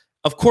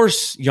 of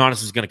course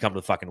Giannis is going to come to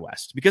the fucking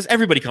West because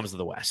everybody comes to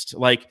the West.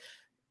 Like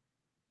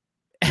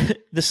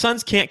the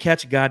Suns can't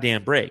catch a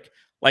goddamn break.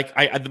 Like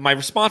my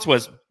response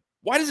was,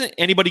 why doesn't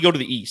anybody go to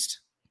the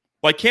East?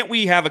 Like, can't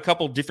we have a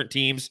couple different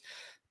teams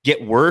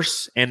get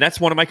worse? And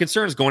that's one of my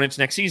concerns going into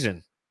next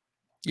season.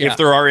 Yeah. If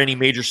there are any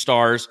major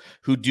stars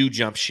who do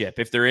jump ship,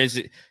 if there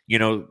is,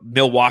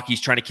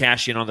 Milwaukee's trying to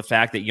cash in on the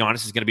fact that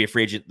Giannis is going to be a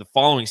free agent the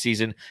following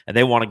season and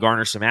they want to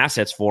garner some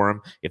assets for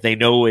him, if they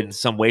know in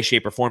some way,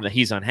 shape, or form that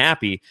he's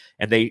unhappy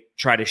and they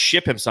try to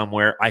ship him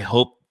somewhere, I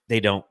hope they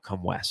don't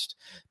come West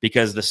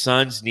because the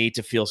Suns need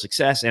to feel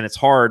success, and it's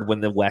hard when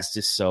the West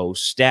is so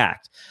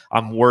stacked.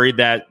 I'm worried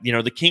that,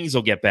 the Kings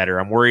will get better.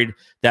 I'm worried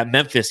that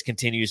Memphis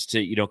continues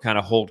to, kind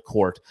of hold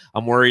court.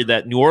 I'm worried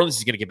that New Orleans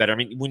is going to get better. I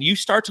mean, when you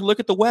start to look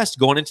at the West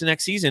going into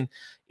next season,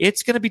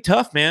 it's going to be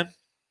tough, man.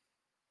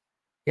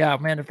 Yeah,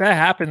 man, if that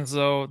happens,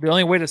 though, the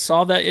only way to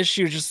solve that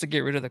issue is just to get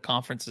rid of the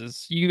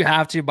conferences. You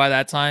have to by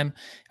that time.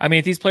 I mean,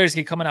 if these players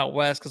keep coming out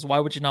West, because why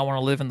would you not want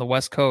to live in the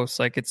West Coast?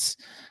 Like, it's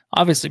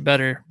obviously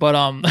better. But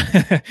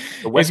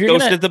the West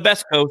Coast is the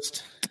best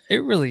coast.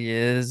 It really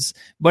is.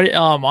 But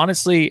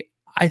honestly,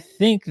 I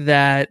think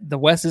that the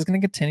West is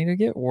going to continue to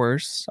get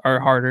worse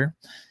or harder.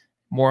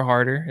 More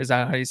harder. Is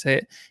that how you say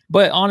it?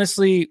 But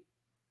honestly,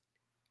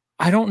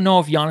 I don't know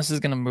if Giannis is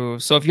going to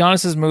move. So if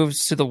Giannis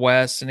moves to the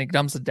West and he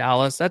comes to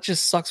Dallas, that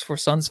just sucks for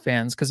Suns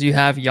fans because you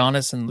have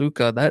Giannis and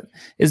Luka. That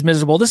is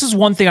miserable. This is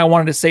one thing I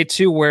wanted to say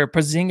too, where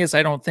Porzingis,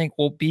 I don't think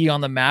will be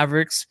on the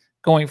Mavericks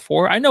going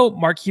forward. I know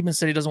Mark Cuban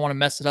said he doesn't want to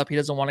mess it up. He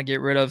doesn't want to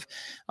get rid of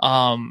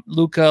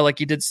Luka like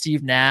he did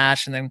Steve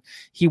Nash, and then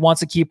he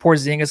wants to keep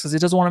Porzingis because he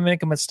doesn't want to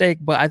make a mistake.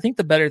 But I think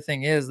the better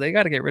thing is they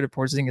got to get rid of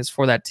Porzingis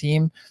for that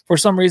team. For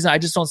some reason, I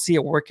just don't see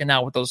it working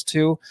out with those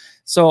two.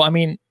 So I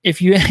mean,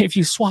 if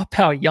you swap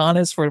out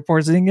Giannis for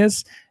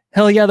Porzingis,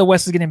 hell yeah, the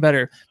West is getting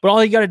better. But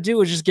all you got to do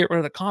is just get rid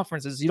of the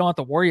conferences. You don't have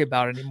to worry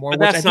about it anymore.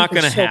 But that's not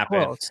going to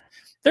happen. Close.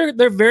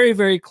 They're very,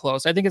 very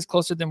close. I think it's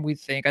closer than we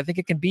think. I think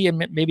it can be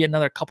maybe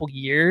another couple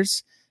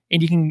years,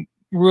 and you can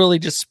really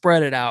just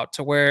spread it out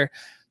to where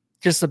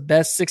just the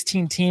best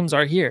 16 teams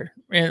are here,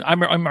 and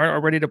I'm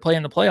ready to play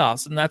in the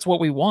playoffs, and that's what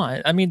we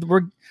want. I mean,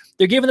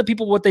 they're giving the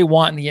people what they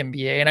want in the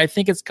NBA, and I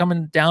think it's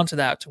coming down to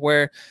that, to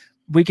where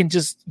we can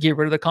just get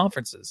rid of the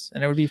conferences,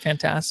 and it would be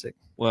fantastic.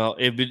 Well,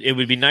 it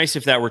would be nice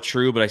if that were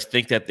true, but I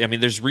think that, I mean,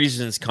 there's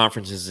reasons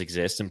conferences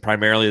exist, and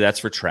primarily that's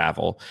for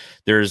travel.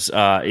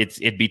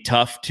 It'd be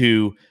tough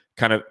to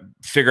kind of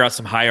figure out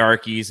some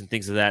hierarchies and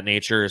things of that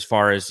nature as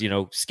far as,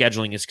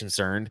 scheduling is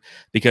concerned,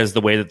 because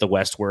the way that the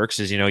West works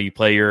is, you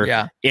play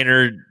your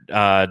inner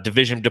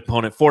division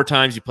opponent 4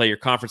 times, you play your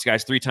conference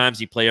guys 3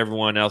 times, you play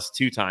everyone else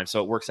 2 times.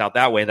 So it works out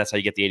that way. That's how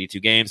you get the 82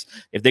 games.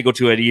 If they go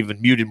to an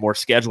even muted more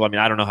schedule, I mean,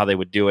 I don't know how they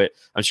would do it.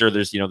 I'm sure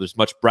there's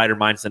much brighter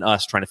minds than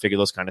us trying to figure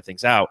those kind of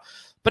things out.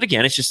 But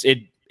again, it's just,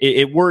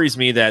 it worries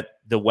me that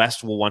the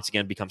West will once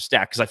again become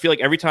stacked, because I feel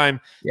like every time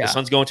the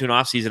Suns go into an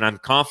offseason, I'm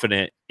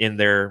confident in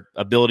their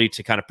ability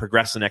to kind of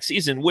progress the next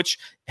season, which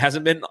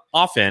hasn't been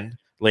often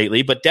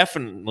lately, but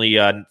definitely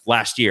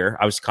last year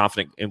I was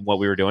confident in what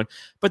we were doing.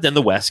 But then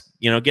the West,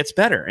 gets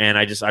better, and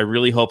I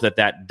really hope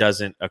that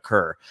doesn't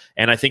occur.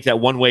 And I think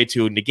that one way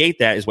to negate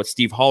that is what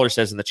Steve Haller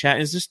says in the chat,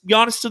 is just be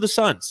honest to the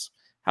Suns.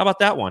 How about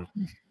that one?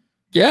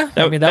 Yeah,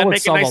 that would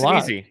make solve it nice a lot.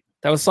 And easy.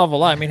 That would solve a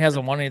lot. I mean, he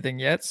hasn't won anything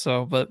yet,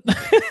 so but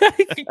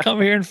he can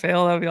come here and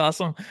fail. That'd be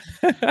awesome.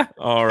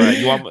 All right.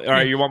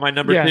 You want my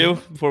number 2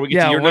 before we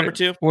get to your number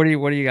 2? What do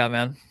you got,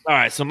 man? All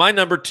right. So my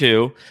number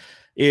 2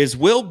 is,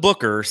 will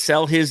Booker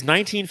sell his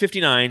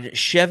 1959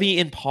 Chevy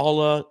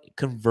Impala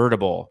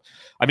convertible?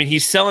 I mean,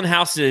 he's selling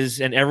houses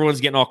and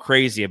everyone's getting all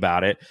crazy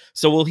about it.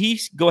 So will he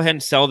go ahead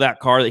and sell that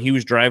car that he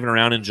was driving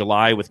around in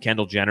July with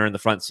Kendall Jenner in the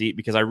front seat?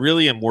 Because I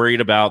really am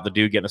worried about the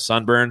dude getting a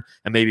sunburn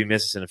and maybe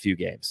missing a few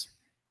games.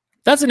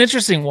 That's an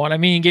interesting one. I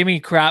mean, he gave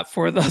me crap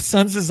for the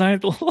Suns design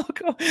of the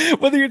logo.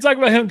 Whether you're talking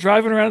about him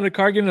driving around in the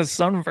car getting a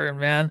sunburn,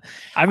 man.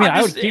 I mean,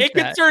 I would keep it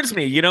that. Concerns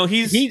me.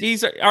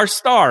 He's our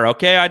star,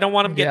 okay? I don't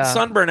want him getting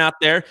sunburn out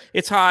there.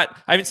 It's hot.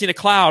 I haven't seen a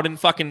cloud in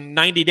fucking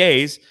 90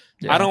 days.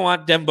 Yeah. I don't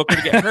want Devin Booker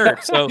to get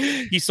hurt. So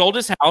he sold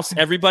his house.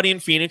 Everybody in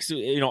Phoenix,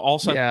 all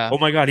of a sudden, oh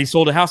my God, he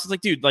sold a house. It's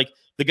like, dude, like,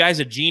 the guy's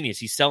a genius.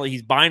 He's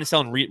buying and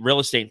selling real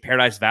estate in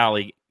Paradise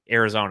Valley,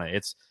 Arizona.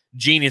 It's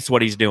genius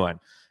what he's doing.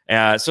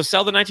 So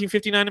sell the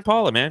 1959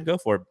 Impala, man. Go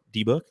for it,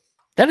 D-Book.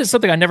 That is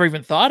something I never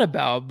even thought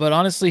about. But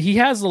honestly, he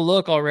has the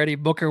look already,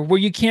 Booker, where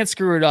you can't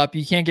screw it up.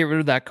 You can't get rid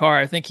of that car.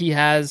 I think he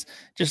has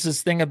just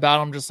this thing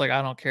about him, just like,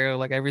 I don't care.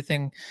 Like,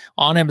 everything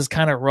on him is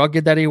kind of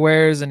rugged that he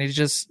wears, and he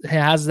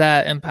has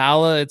that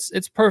Impala.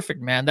 It's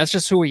perfect, man. That's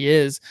just who he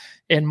is.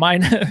 And my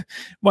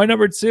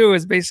number 2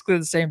 is basically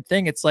the same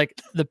thing. It's like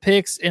the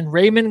picks, and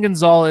Raymond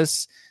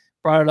Gonzalez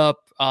brought it up.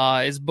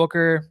 Is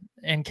Booker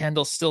and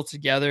Kendall still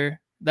together?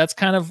 That's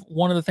kind of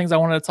one of the things I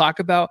wanted to talk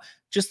about,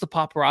 just the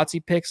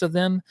paparazzi pics of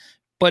them.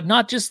 But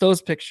not just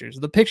those pictures,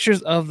 the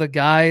pictures of the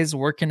guys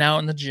working out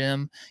in the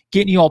gym,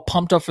 getting you all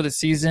pumped up for the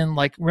season.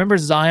 Like, remember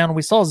Zion?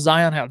 We saw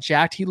Zion, how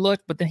jacked he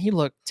looked, but then he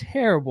looked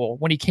terrible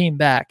when he came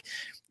back.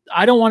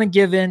 I don't want to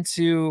give in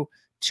to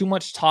too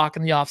much talk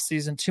in the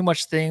offseason, too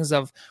much things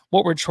of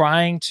what we're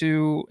trying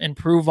to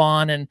improve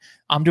on. And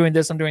I'm doing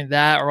this, I'm doing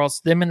that, or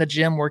else them in the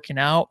gym working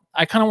out.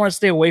 I kind of want to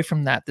stay away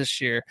from that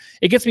this year.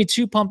 It gets me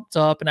too pumped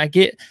up, and I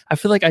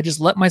feel like I just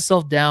let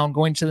myself down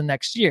going to the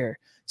next year.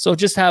 So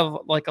just have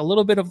like a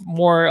little bit of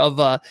more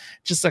of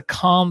just a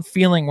calm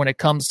feeling when it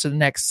comes to the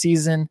next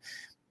season.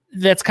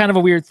 That's kind of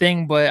a weird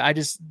thing, but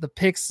the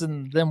pics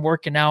and them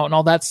working out and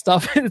all that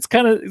stuff, it's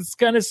kind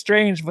of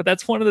strange, but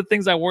that's one of the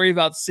things I worry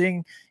about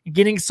seeing,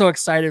 getting so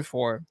excited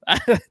for.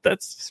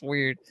 That's just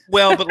weird.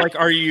 Well, but like,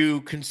 are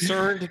you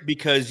concerned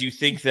because you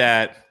think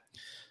that,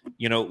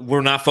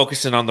 we're not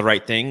focusing on the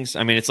right things?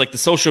 I mean, it's like the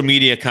social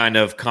media kind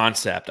of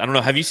concept. I don't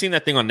know. Have you seen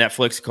that thing on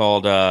Netflix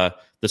called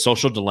The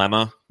Social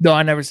Dilemma? No,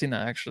 I never seen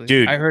that actually.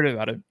 Dude, I heard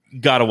about it.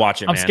 Gotta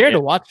watch it, man. I'm scared to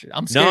watch it.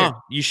 I'm scared.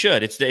 No, you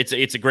should.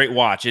 It's a great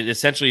watch. It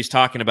essentially is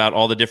talking about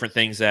all the different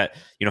things that,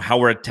 how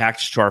we're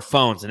attached to our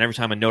phones. And every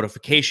time a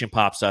notification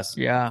pops up,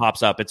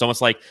 it's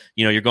almost like,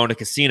 you're going to a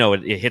casino.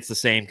 It hits the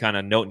same kind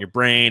of note in your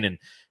brain. And,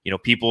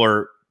 people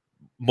are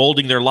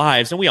molding their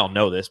lives. And we all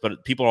know this,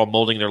 but people are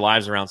molding their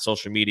lives around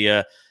social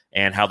media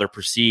and how they're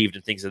perceived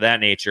and things of that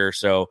nature.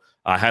 So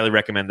I highly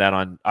recommend that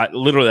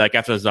literally, like,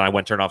 after this, I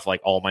went turn off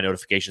like all my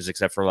notifications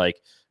except for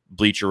like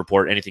Bleacher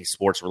Report, anything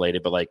sports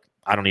related, but like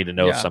I don't need to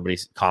know if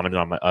somebody's commented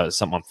on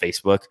something on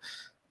Facebook.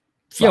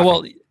 Yeah,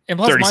 well, and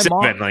plus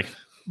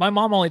my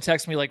mom only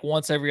texts me like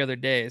once every other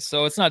day,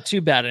 so it's not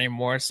too bad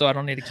anymore. So I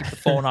don't need to keep the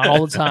phone on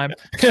all the time,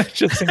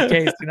 just in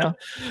case,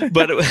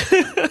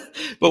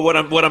 But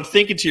what I'm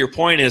thinking, to your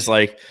point, is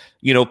like,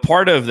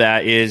 part of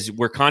that is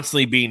we're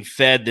constantly being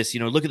fed this,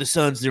 look at the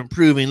Suns, they're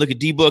improving. Look at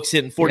D-Books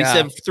hitting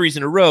 47 threes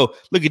in a row.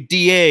 Look at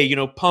DA,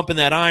 pumping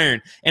that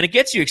iron. And it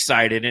gets you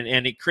excited,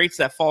 and it creates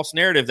that false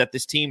narrative that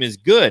this team is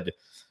good.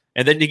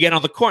 And then you get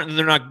on the court and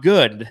they're not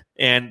good.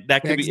 And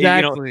that could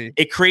be,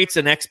 it creates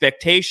an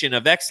expectation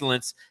of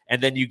excellence,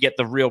 and then you get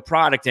the real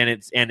product, and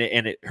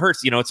it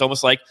hurts. It's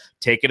almost like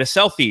taking a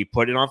selfie,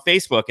 put it on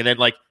Facebook, and then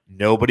like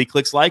nobody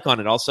clicks like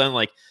on it. All of a sudden,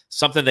 like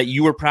something that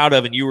you were proud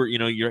of and you were,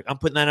 you're, I'm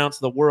putting that out to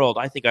the world.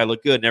 I think I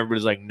look good. And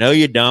everybody's like, no,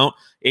 you don't.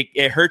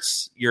 It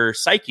hurts your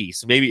psyche.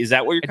 So maybe, is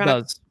that where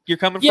you're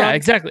coming from? Yeah,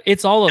 exactly.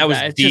 It's all of that.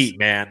 That was deep,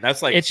 man.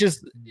 That's like, it's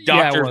just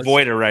Dr.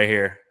 Voida right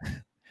here.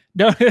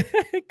 No,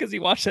 because he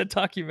watched that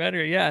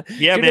documentary. Yeah,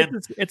 dude,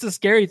 man. It's a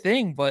scary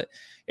thing, but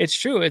it's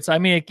true.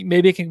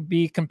 Maybe it can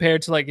be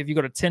compared to like if you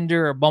go to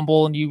Tinder or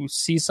Bumble and you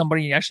see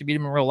somebody and you actually meet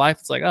them in real life.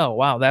 It's like, oh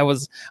wow, that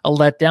was a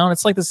letdown.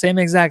 It's like the same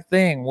exact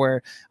thing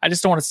where I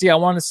just don't want to see. I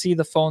want to see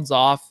the phones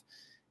off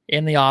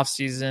in the off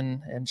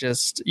season and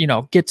just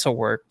get to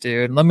work,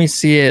 dude. Let me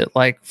see it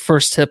like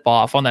first tip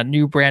off on that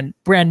new brand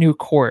new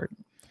court.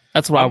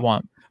 That's what I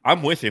want.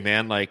 I'm with you,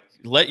 man. Like,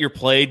 let your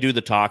play do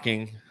the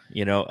talking.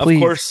 Please. Of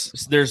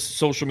course, there's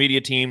social media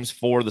teams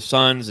for the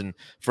Suns and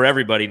for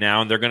everybody now,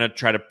 and they're going to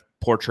try to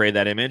portray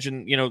that image,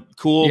 and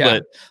cool. Yeah.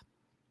 But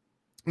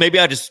maybe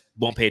I just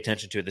won't pay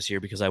attention to it this year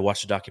because I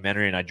watched a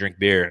documentary and I drink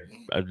beer,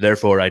 and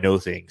therefore I know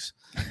things.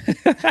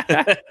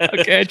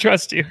 Okay, I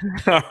trust you.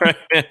 All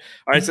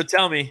right. So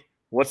tell me,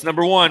 what's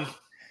number one?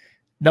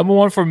 Number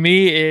one for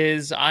me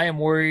is I am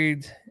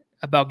worried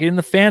about getting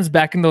the fans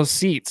back in those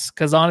seats,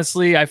 because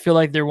honestly, I feel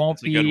like there won't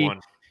be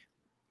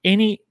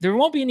any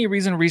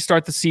reason to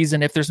restart the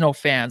season if there's no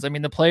fans. I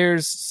mean, the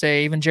players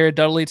say, even Jared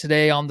Dudley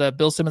today on the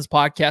Bill Simmons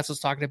podcast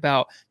was talking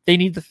about they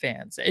need the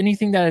fans.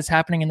 Anything that is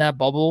happening in that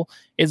bubble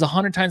is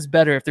 100 times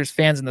better if there's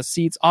fans in the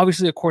seats.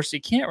 Obviously, of course,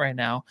 you can't right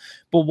now,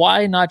 but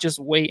why not just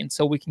wait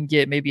until we can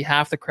get maybe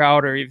half the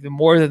crowd or even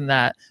more than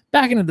that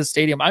back into the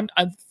stadium?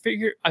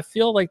 I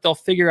feel like they'll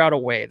figure out a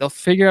way. They'll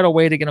figure out a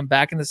way to get them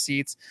back in the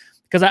seats,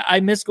 because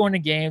I miss going to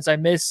games. I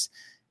miss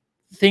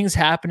things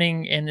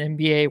happening in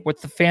NBA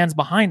with the fans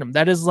behind them.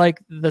 That is like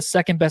the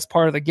second best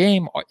part of the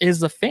game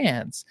is the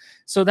fans.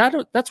 So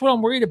that's what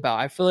I'm worried about.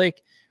 I feel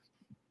like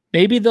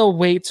maybe they'll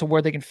wait to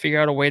where they can figure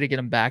out a way to get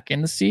them back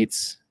in the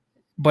seats.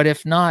 But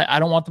if not, I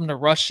don't want them to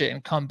rush it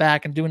and come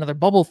back and do another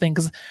bubble thing,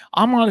 because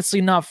I'm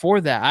honestly not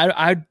for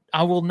that.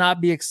 I will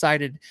not be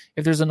excited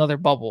if there's another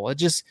bubble.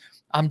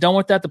 I'm done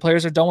with that. The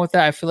players are done with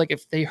that. I feel like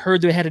if they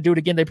heard they had to do it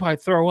again, they'd probably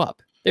throw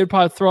up. They would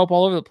probably throw up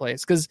all over the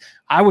place, because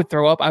I would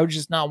throw up. I would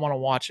just not want to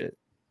watch it.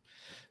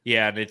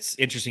 Yeah, and it's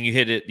interesting. You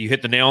hit it. You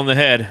hit the nail on the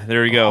head.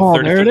 There you go.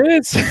 Oh, there it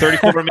is.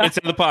 34 minutes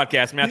into the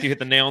podcast, Matthew hit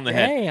the nail on the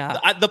head.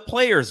 Yeah. The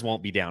players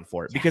won't be down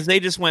for it because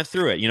they just went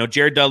through it.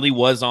 Jared Dudley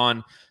was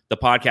on the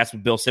podcast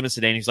with Bill Simmons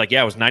today, and he's like,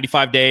 yeah, it was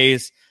 95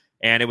 days,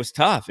 and it was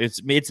tough.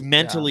 It's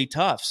mentally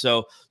tough.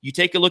 So you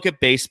take a look at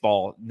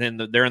baseball.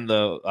 Then they're in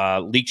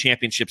the league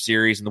championship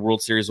series, and the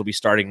World Series will be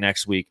starting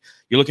next week.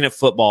 You're looking at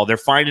football. They're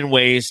finding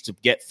ways to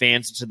get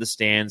fans into the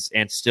stands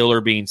and still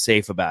are being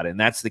safe about it, and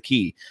that's the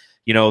key.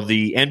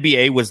 The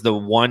NBA was the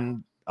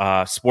one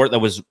sport that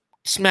was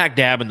smack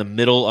dab in the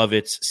middle of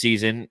its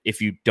season,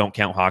 if you don't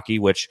count hockey,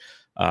 which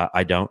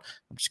I don't.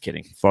 I'm just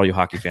kidding. For all you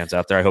hockey fans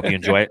out there, I hope you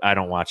enjoy it. I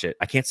don't watch it.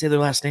 I can't say their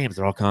last names.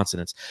 They're all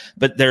consonants.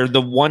 But they're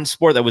the one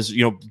sport that was,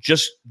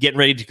 just getting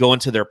ready to go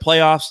into their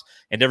playoffs,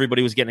 and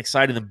everybody was getting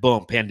excited, and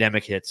boom,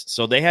 pandemic hits.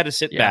 So they had to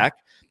sit back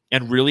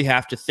and really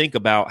have to think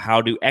about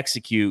how to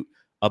execute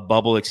a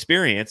bubble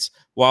experience,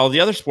 while the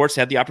other sports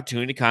had the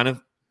opportunity to kind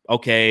of,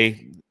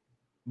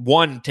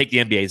 one, take the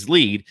NBA's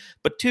lead,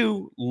 but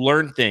two,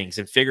 learn things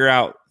and figure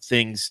out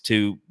things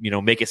to,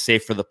 make it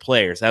safe for the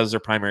players. That was their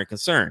primary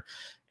concern.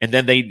 And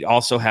then they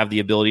also have the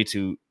ability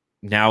to,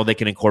 now they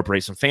can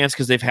incorporate some fans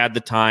because they've had the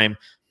time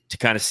to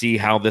kind of see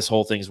how this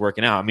whole thing's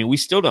working out. I mean, we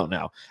still don't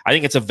know. I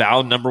think it's a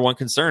valid number one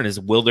concern is,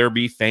 will there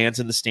be fans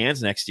in the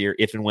stands next year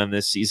if and when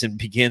this season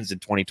begins in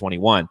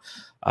 2021?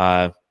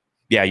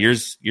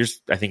 Yours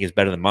I think is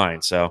better than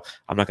mine, so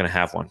I'm not going to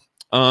have one.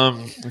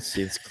 Let's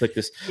see. Let's click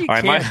this. You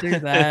can't do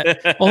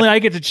that. Only I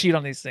get to cheat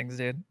on these things,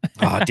 dude.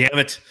 Oh, damn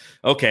it.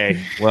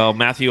 Okay. Well,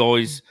 Matthew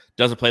always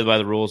doesn't play by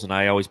the rules, and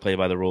I always play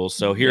by the rules.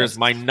 So here's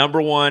my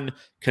number one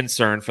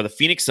concern for the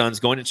Phoenix Suns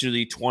going into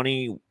the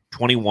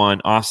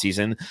 2021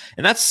 offseason,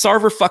 and that's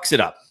Sarver fucks it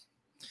up.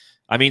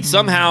 I mean,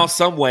 somehow,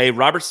 some way,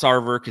 Robert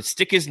Sarver could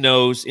stick his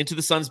nose into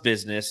the Suns'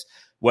 business,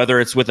 whether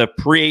it's with a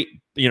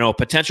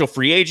potential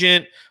free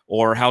agent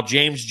or how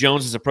James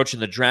Jones is approaching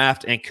the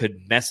draft, and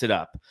could mess it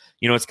up.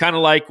 It's kind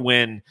of like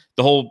when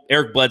the whole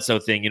Eric Bledsoe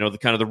thing,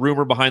 the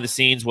rumor behind the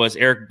scenes was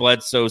Eric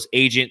Bledsoe's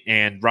agent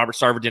and Robert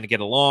Sarver didn't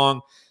get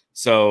along.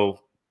 So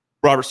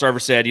Robert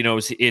Sarver said,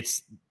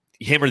 it's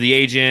him or the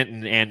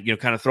agent, and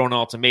kind of throwing an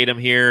ultimatum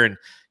here. And,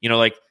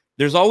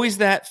 there's always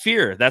that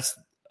fear. That's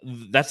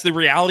the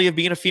reality of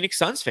being a Phoenix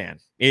Suns fan,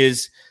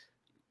 is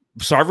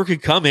Sarver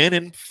could come in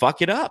and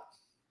fuck it up.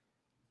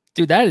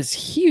 Dude, that is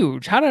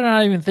huge. How did I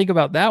not even think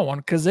about that one?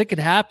 Because it could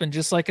happen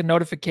just like a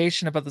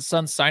notification about the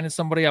Suns signing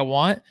somebody I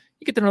want.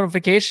 You get the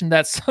notification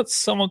that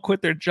someone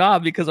quit their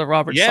job because of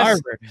Robert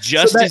Sarver.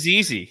 Just as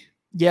easy.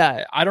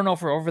 Yeah, I don't know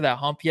if we're over that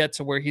hump yet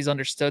to where he's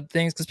understood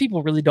things, because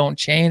people really don't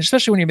change,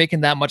 especially when you're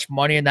making that much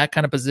money in that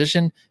kind of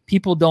position.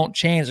 People don't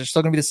change. They're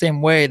still going to be the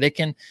same way. They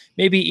can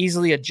maybe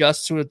easily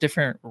adjust to a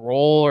different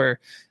role or,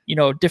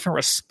 different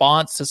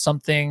response to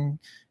something.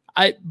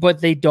 But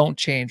they don't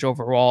change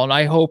overall. And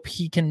I hope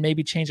he can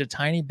maybe change a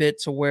tiny bit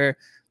to where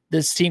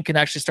this team can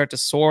actually start to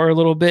soar a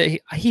little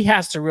bit. He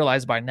has to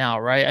realize by now,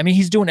 right? I mean,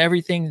 he's doing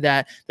everything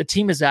that the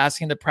team is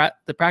asking.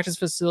 The practice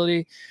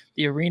facility,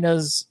 the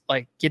arenas,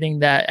 like getting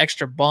that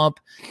extra bump.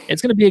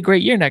 It's going to be a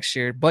great year next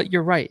year, but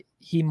you're right.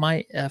 He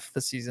might F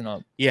the season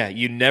up. Yeah,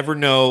 you never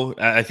know.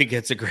 I think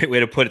it's a great way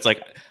to put it. It's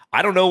like,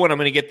 I don't know when I'm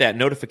going to get that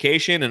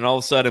notification, and all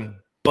of a sudden,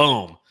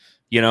 boom.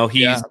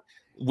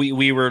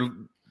 We were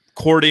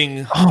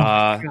courting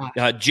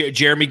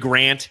Jeremy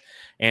Grant,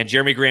 and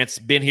Jeremy Grant's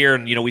been here,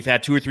 and we've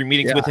had 2 or 3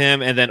 meetings with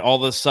him, and then all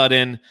of a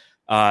sudden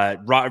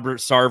Robert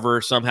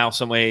Sarver somehow,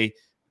 some way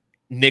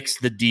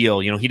nixed the deal.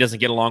 He doesn't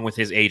get along with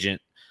his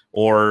agent,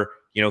 or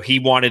he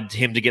wanted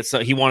him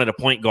to he wanted a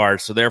point guard,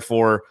 so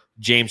therefore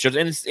James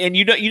Jones, and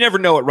you never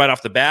know it right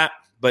off the bat,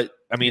 but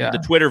I mean the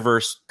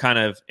Twitterverse kind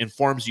of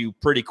informs you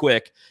pretty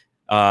quick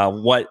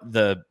what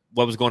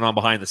was going on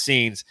behind the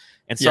scenes.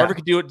 And Sarver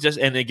could do it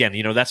and again,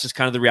 that's just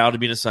kind of the reality of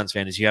being a Suns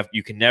fan, is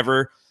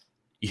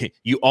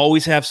you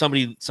always have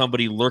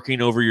somebody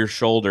lurking over your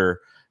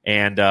shoulder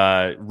and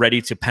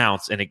ready to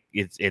pounce. And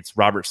it's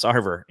Robert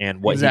Sarver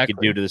and what he could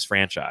do to this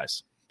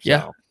franchise.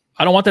 Yeah. So.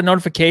 I don't want the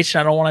notification.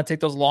 I don't want to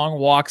take those long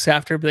walks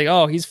after, be like,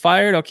 oh, he's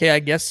fired. Okay, I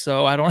guess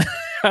so. I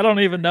don't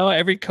even know.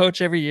 Every coach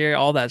every year,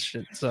 all that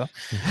shit. So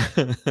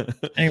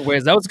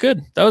anyways, that was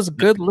good. That was a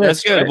good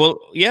list. That's good. Right? Well,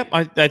 yeah,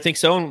 I think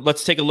so. And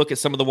let's take a look at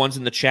some of the ones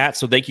in the chat.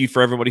 So thank you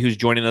for everybody who's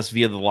joining us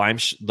via the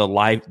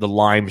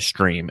lime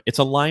stream. It's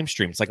a lime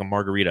stream. It's like a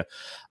margarita.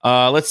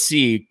 Let's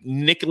see.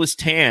 Nicholas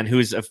Tan, who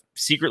is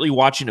secretly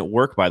watching at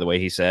work, by the way,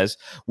 he says,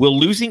 will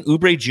losing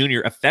Oubre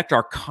Jr. affect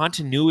our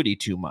continuity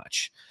too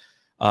much?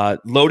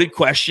 Loaded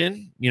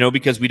question,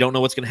 because we don't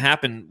know what's going to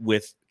happen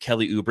with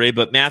Kelly Oubre.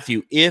 But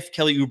Matthew, if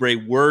Kelly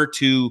Oubre were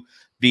to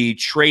be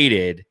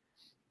traded,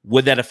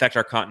 would that affect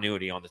our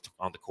continuity on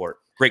the court?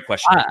 Great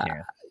question.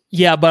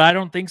 Yeah, but I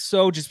don't think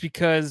so. Just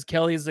because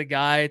Kelly is the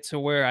guy to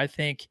where I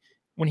think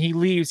when he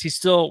leaves,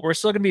 we're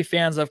still going to be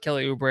fans of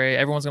Kelly Oubre.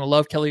 Everyone's going to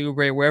love Kelly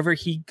Oubre wherever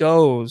he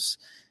goes.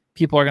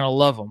 People are going to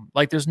love him.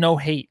 Like, there's no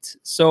hate.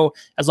 So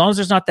as long as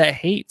there's not that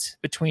hate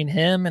between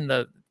him and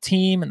the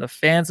team and the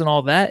fans and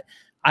all that,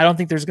 I don't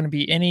think there's going to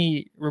be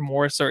any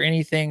remorse or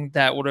anything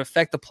that would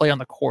affect the play on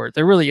the court.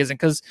 There really isn't,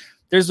 because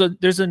there's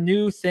a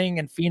new thing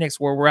in Phoenix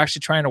where we're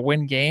actually trying to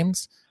win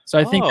games. So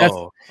I think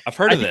I've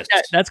heard of this.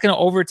 That's going to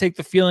overtake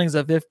the feelings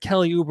of if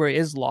Kelly Oubre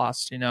is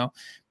lost.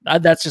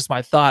 That's just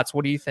my thoughts.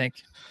 What do you think?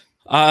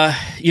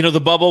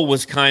 The bubble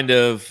was kind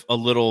of a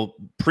little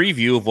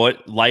preview of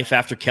what life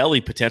after Kelly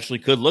potentially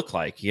could look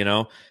like.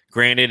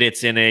 Granted,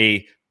 it's in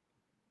a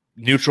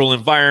neutral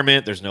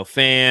environment. There's no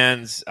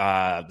fans.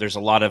 There's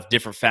a lot of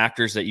different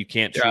factors that you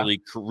can't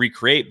truly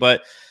recreate.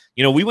 But,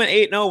 we went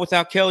 8-0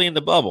 without Kelly in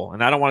the bubble.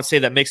 And I don't want to say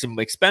that makes him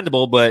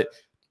expendable, but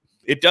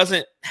it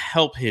doesn't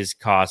help his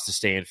cause to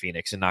stay in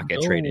Phoenix and not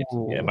get traded.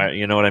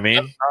 You know what I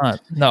mean?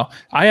 No.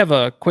 I have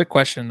a quick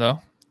question though.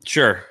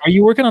 Sure. Are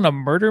you working on a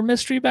murder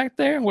mystery back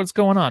there? What's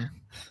going on?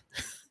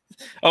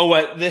 Oh,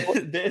 what?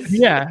 This?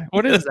 Yeah.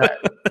 What is that?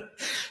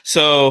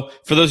 So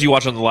for those of you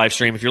watching on the live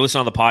stream, if you're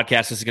listening on the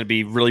podcast, this is going to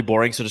be really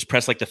boring. So just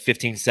press like the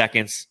 15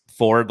 seconds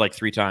forward like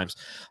 3 times.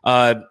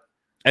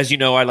 As you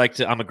know, I'm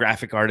a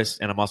graphic artist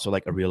and I'm also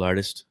like a real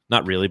artist.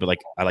 Not really, but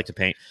like I like to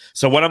paint.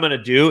 So what I'm going to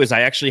do is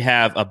I actually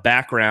have a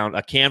background,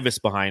 a canvas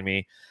behind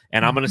me,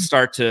 and I'm going to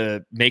start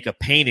to make a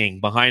painting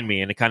behind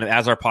me. And it kind of,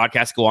 as our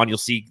podcasts go on, you'll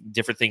see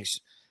different things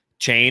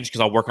change because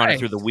I'll work on it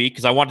through the week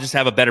because I want to just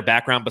have a better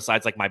background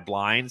besides like my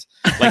blinds.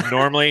 Like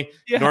normally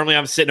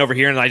I'm sitting over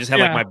here and I just have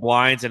like my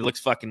blinds and it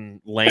looks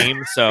fucking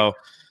lame. So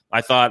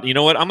I thought, you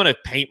know what, I'm going to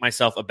paint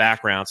myself a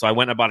background. So I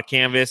went and bought a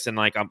canvas and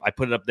like I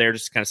put it up there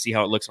just to kind of see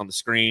how it looks on the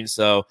screen.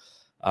 So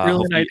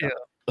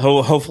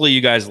hopefully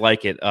you guys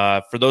like it.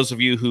 For those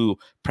of you who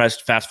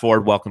pressed fast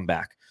forward, welcome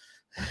back.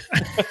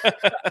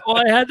 Well,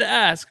 I had to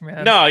ask,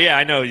 man. No, yeah,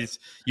 I know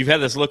you've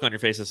had this look on your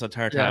face this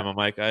entire time. I'm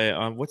like,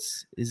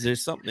 is there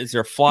something? Is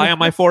there a fly on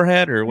my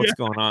forehead, or what's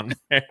going on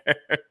there?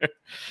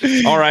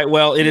 All right,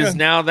 well, it is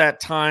now that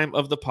time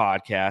of the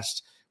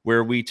podcast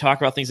where we talk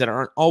about things that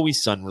aren't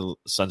always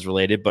Suns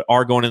related, but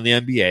are going in the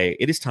NBA.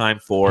 It is time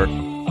for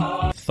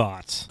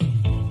thoughts.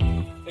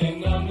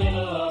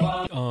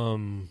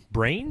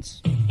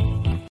 Brains.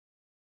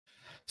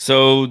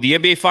 So the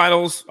NBA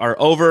Finals are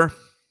over.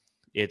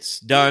 It's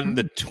done.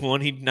 The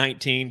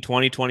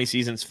 2019-2020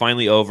 season's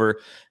finally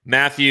over.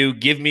 Matthew,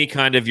 give me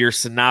kind of your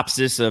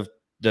synopsis of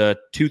the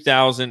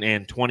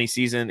 2020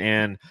 season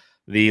and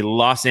the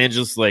Los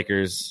Angeles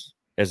Lakers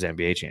as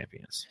NBA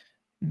champions.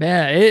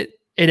 Man,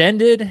 it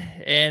ended,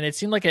 and it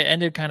seemed like it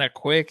ended kind of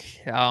quick.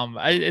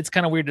 It's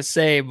kind of weird to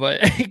say, but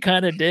it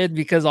kind of did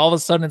because all of a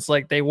sudden it's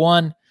like they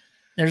won.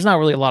 There's not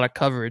really a lot of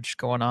coverage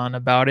going on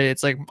about it.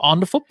 It's like on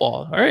to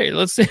football. All right,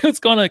 let's see what's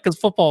going on because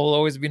football will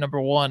always be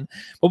number one.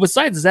 But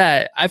besides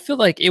that, I feel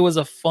like it was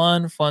a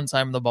fun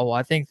time in the bubble.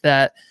 I think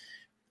that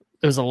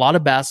there was a lot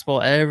of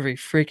basketball every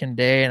freaking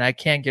day, and I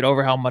can't get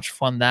over how much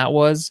fun that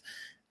was.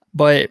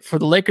 But for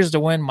the Lakers to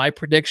win, my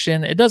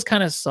prediction, it does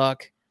kind of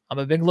suck. I'm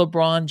a big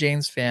LeBron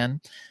James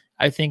fan.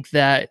 I think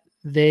that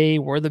they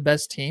were the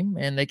best team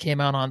and they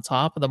came out on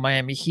top of the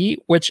Miami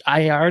Heat, which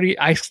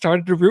I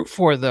started to root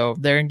for though.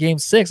 They're in game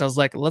 6. I was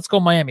like, let's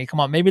go Miami. Come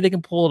on. Maybe they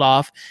can pull it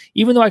off.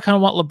 Even though I kind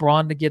of want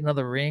LeBron to get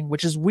another ring,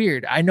 which is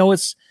weird. I know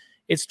it's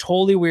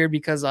totally weird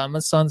because I'm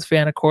a Suns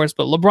fan, of course,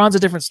 but LeBron's a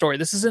different story.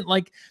 This isn't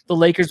like the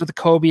Lakers with the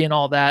Kobe and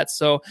all that.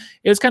 So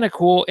it was kind of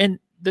cool. And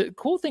the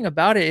cool thing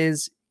about it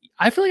is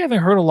I feel like I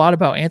haven't heard a lot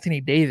about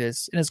Anthony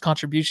Davis and his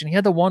contribution. He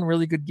had the one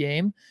really good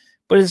game,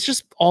 but it's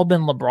just all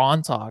been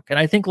LeBron talk. And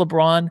I think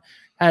LeBron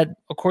had,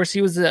 of course,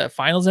 he was the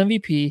finals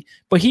MVP,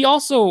 but he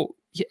also,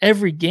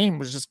 every game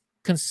was just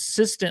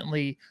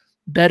consistently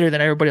better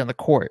than everybody on the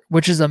court,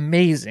 which is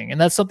amazing.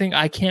 And that's something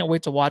I can't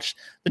wait to watch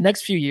the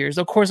next few years.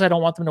 Of course, I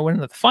don't want them to win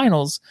in the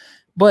finals,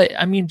 but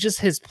I mean, just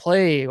his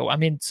play. I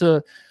mean,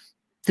 to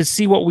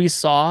see what we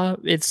saw,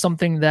 it's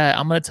something that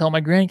I'm going to tell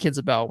my grandkids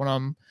about when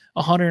I'm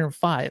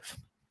 105.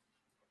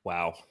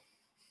 Wow.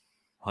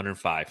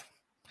 105.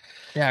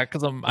 Yeah,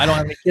 because I don't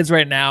have any kids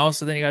right now,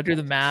 so then you got to do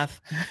the math.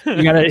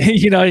 You gotta,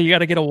 you got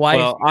to get a wife.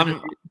 Well, I'm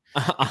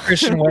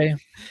Christian way.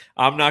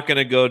 I'm not going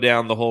to go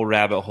down the whole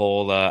rabbit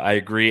hole. I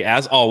agree,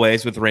 as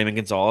always, with Raymond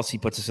Gonzalez. He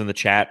puts us in the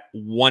chat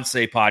once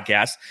a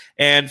podcast,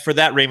 and for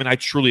that, Raymond, I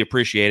truly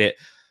appreciate it.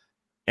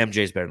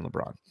 MJ's better than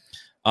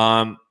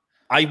LeBron.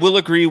 I will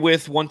agree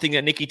with one thing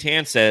that Nikki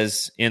Tan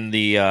says in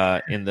the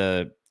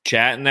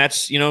chat, and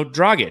that's,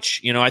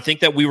 Dragic. I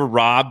think that we were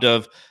robbed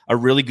of a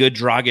really good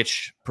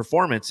Dragic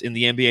performance in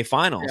the NBA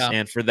Finals. Yeah.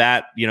 And for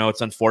that, it's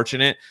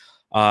unfortunate.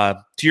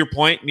 To your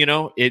point,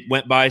 it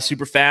went by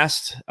super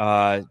fast.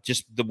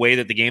 Just the way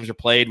that the games are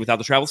played without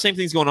the travel. Same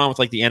thing's going on with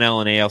like the NL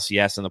and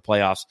ALCS and the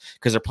playoffs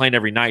because they're playing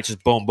every night,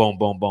 just boom, boom,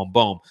 boom, boom,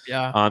 boom.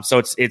 Yeah. So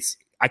it's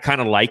I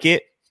kind of like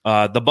it.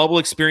 The bubble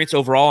experience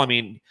overall, I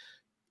mean,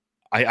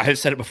 I've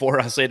said it before.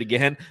 I'll say it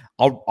again.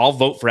 I'll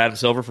vote for Adam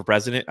Silver for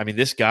president. I mean,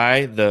 this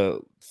guy, the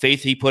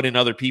faith he put in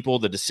other people,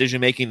 the decision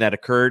making that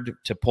occurred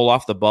to pull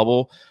off the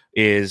bubble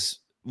is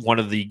one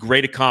of the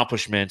great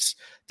accomplishments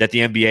that the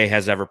NBA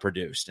has ever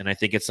produced. And I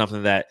think it's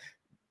something that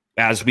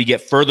as we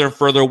get further and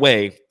further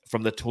away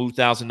from the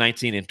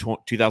 2019 and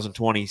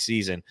 2020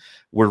 season,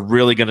 we're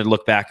really going to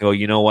look back and go,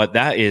 you know what?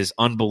 That is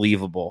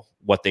unbelievable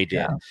what they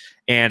did. Yeah.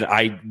 And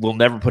I will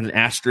never put an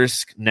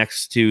asterisk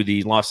next to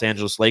the Los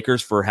Angeles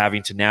Lakers for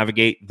having to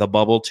navigate the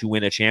bubble to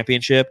win a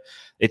championship.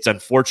 It's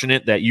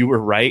unfortunate that you were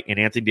right and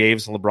Anthony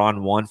Davis and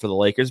LeBron won for the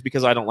Lakers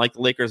because I don't like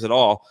the Lakers at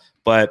all.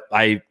 But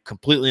I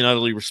completely and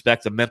utterly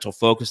respect the mental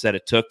focus that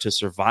it took to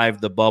survive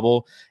the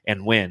bubble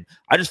and win.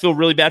 I just feel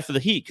really bad for the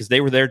Heat because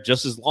they were there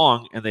just as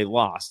long and they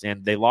lost.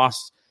 And they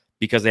lost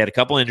because they had a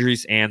couple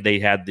injuries and they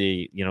had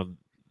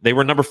they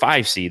were number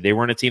 5 seed. They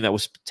weren't a team that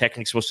was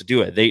technically supposed to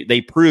do it.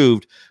 They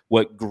proved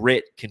what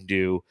grit can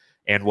do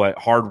and what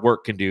hard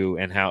work can do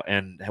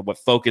and what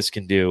focus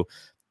can do.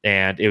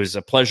 And it was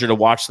a pleasure to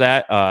watch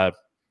that.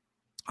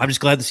 I'm just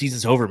glad the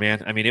season's over,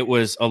 man. I mean, it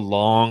was a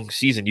long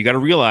season. You got to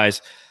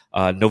realize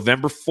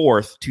November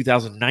 4th,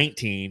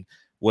 2019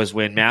 was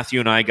when Matthew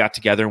and I got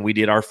together and we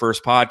did our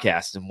first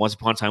podcast. And once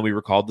upon a time, we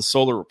were called the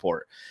Solar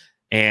Report.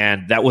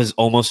 And that was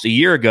almost a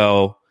year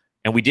ago.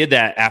 And we did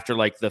that after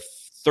like the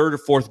third or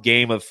fourth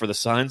game for the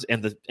Suns.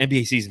 And the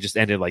NBA season just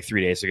ended like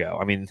 3 days ago.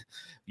 I mean,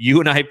 you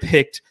and I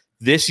picked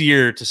this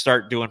year to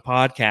start doing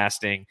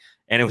podcasting.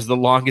 And it was the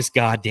longest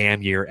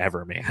goddamn year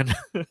ever, man.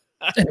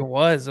 It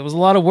was a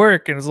lot of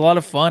work and it was a lot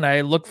of fun.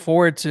 I look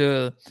forward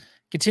to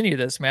continue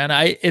this, man.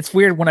 It's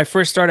weird. When I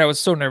first started, I was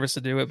so nervous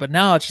to do it, but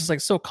now it's just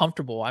like so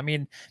comfortable. I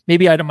mean,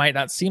 maybe I might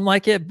not seem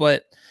like it,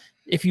 but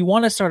if you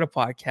want to start a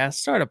podcast,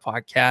 start a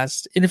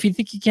podcast. And if you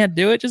think you can't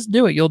do it, just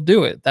do it. You'll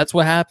do it. That's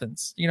what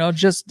happens.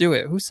 Just do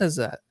it. Who says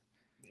that?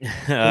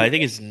 I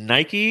think it's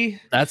Nike.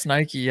 That's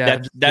Nike.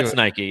 Yeah, that's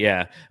Nike.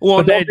 Yeah.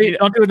 Well,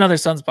 don't do another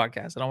Suns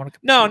podcast. I don't want to.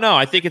 No.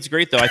 I think it's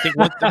great though. I think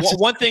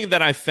one thing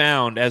that I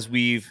found as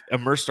we've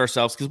immersed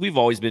ourselves, because we've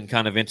always been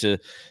kind of into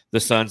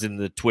the Suns in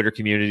the Twitter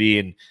community,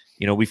 and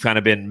we've kind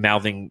of been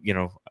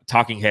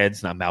talking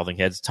heads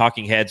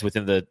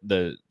within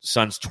the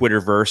Suns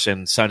Twitterverse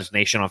and Suns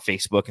Nation on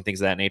Facebook and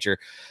things of that nature.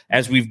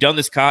 As we've done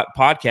this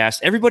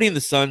podcast, everybody in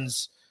the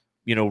Suns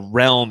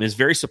realm is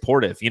very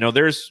supportive.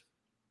 There's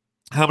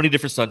how many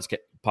different Suns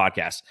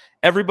podcasts?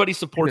 Everybody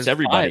supports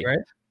everybody, 5, right?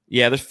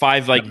 Yeah, there's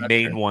 5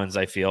 main ones,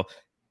 I feel.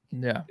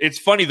 Yeah. It's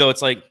funny though.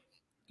 It's like,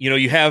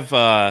 you have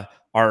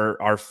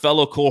our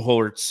fellow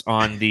cohorts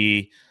on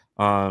the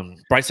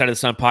Bright Side of the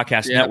Sun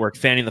podcast network,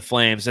 Fanning the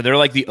Flames, and they're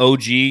like the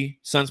OG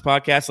Suns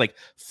podcast, like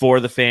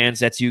for the fans.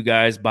 That's you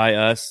guys, by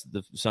us,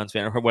 the Suns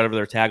fan, or whatever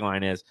their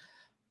tagline is.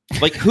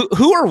 Like,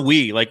 who are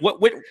we? Like,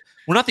 what? We're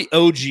not the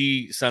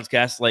OG Suns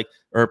cast, or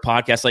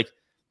podcast, like.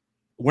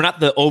 We're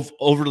not the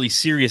overly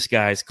serious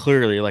guys.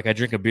 Clearly, like I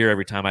drink a beer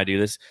every time I do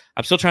this.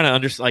 I'm still trying to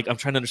understand. I'm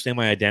trying to understand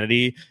my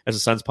identity as a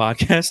Suns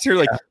podcaster.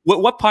 Like,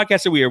 what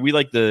podcast are we? Are we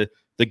like the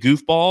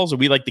goofballs? Are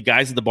we like the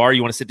guys at the bar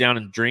you want to sit down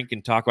and drink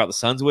and talk about the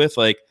Suns with?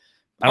 Like,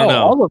 I don't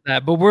know. All of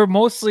that, but we're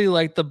mostly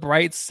like the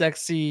bright,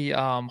 sexy,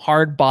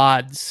 hard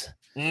bods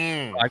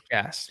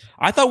podcast.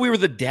 I thought we were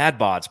the Dad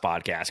Bods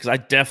podcast because I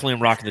definitely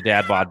am rocking the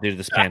Dad Bod due to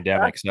this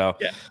pandemic. So,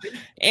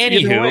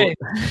 anywho,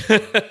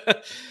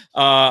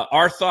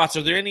 our thoughts.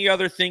 Are there any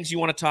other things you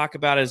want to talk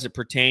about as it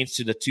pertains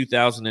to the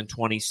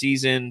 2020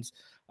 seasons?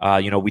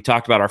 We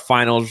talked about our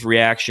finals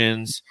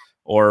reactions,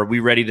 or are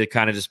we ready to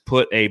kind of just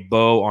put a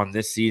bow on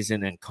this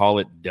season and call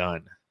it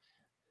done?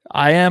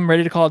 I am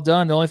ready to call it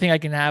done. The only thing I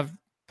can have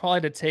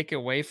probably to take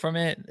away from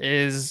it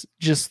is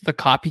just the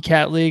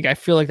copycat league. I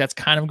feel like that's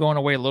kind of going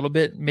away a little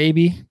bit,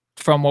 maybe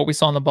from what we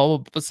saw in the bubble.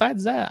 But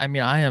besides that, I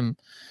mean, I am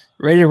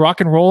ready to rock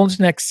and roll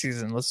into next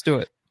season. Let's do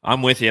it.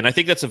 I'm with you. And I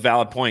think that's a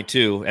valid point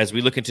too. As we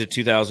look into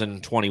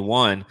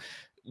 2021,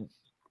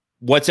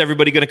 what's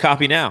everybody going to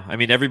copy now? I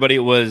mean, everybody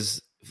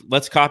let's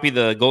copy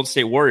the Golden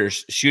State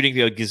Warriors shooting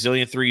a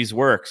gazillion threes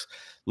works.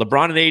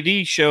 LeBron and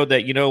AD showed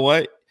that, you know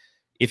what,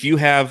 if you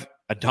have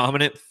a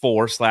dominant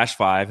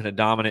 4/5 and a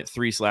dominant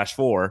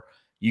 3/4,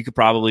 you could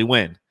probably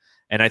win.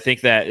 And I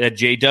think that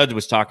Jay Dud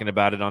was talking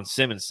about it on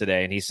Simmons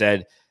today. And he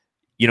said,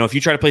 if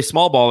you try to play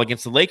small ball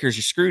against the Lakers,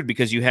 you're screwed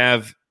because you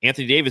have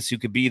Anthony Davis, who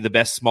could be the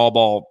best small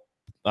ball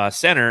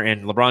center,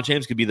 and LeBron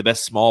James could be the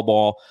best small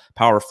ball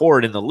power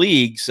forward in the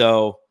league.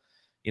 So,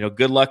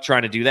 good luck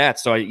trying to do that.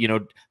 So,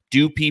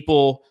 do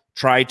people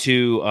try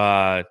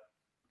to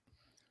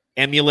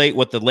emulate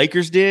what the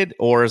Lakers did,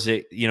 or is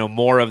it,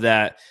 more of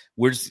that?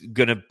 We're just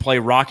going to play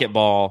rocket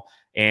ball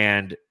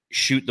and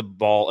shoot the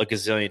ball a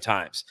gazillion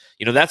times.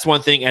 That's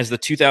one thing as the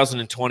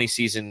 2020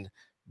 season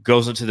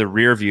goes into the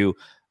rear view.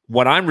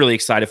 What I'm really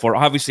excited for,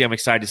 obviously I'm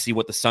excited to see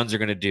what the Suns are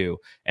going to do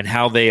and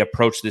how they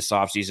approach this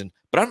offseason.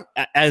 But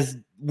as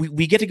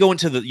we get to go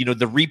into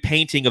the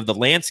repainting of the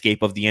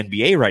landscape of the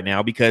NBA right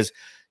now, because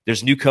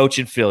there's a new coach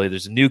in Philly.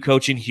 There's a new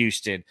coach in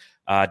Houston.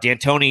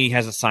 D'Antoni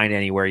hasn't signed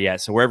anywhere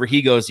yet. So wherever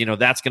he goes,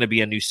 that's going to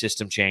be a new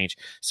system change.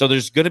 So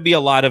there's going to be a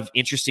lot of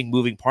interesting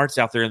moving parts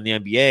out there in the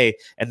NBA,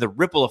 and the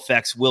ripple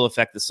effects will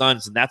affect the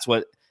Suns. And that's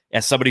what,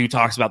 as somebody who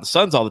talks about the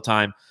Suns all the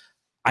time,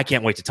 I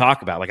can't wait to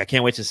talk about. Like, I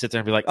can't wait to sit there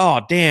and be like,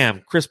 oh,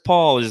 damn, Chris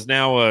Paul is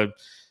now a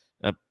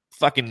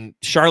fucking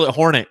Charlotte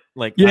Hornet.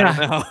 Like, yeah. I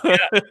don't know.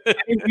 I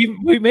mean,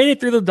 we made it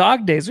through the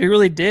dog days. We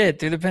really did,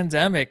 through the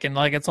pandemic. And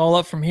like, it's all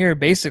up from here,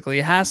 basically.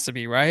 It has to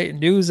be, right?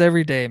 News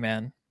every day,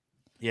 man.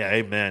 Yeah,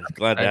 amen.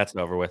 Glad that's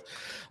over with.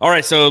 All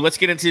right, so let's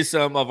get into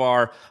some of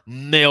our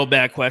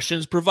mailbag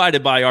questions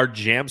provided by our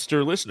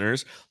Jamster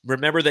listeners.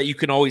 Remember that you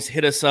can always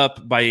hit us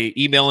up by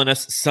emailing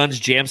us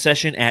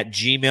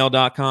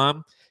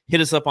sunsjamsession@gmail.com. Hit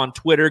us up on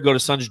Twitter. Go to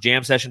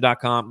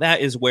sunsjamsession.com.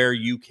 That is where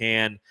you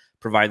can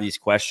provide these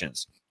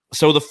questions.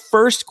 So the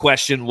first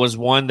question was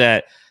one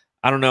that,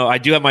 I don't know, I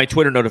do have my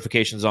Twitter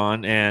notifications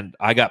on, and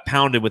I got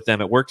pounded with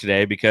them at work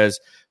today because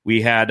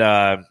we had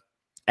at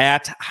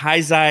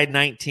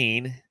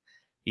Highside19.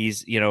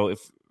 He's,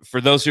 for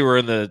those who are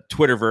in the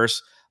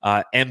Twitterverse,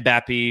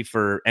 Mbappe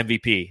for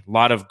MVP. A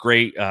lot of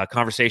great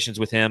conversations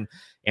with him,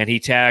 and he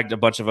tagged a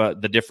bunch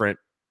of the different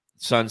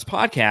Suns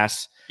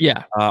podcasts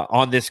Yeah.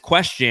 on this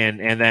question,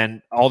 and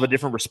then all the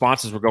different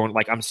responses were going.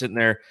 Like, I'm sitting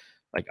there,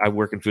 like, I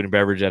work in food and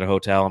beverage at a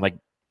hotel. I'm like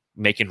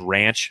making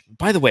ranch.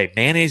 By the way,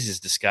 mayonnaise is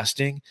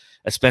disgusting,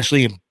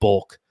 especially in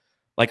bulk.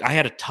 Like, I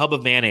had a tub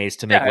of mayonnaise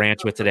to make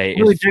ranch with today.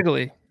 Really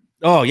jiggly.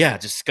 Oh yeah,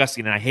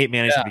 disgusting. And I hate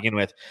mayonnaise to begin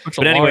with.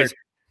 But anyways,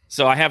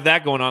 so I have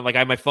that going on. Like, I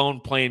have my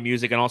phone playing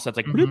music, and all of a sudden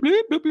it's like bloop,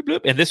 bloop, bloop, bloop,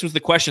 bloop. And this was the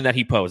question that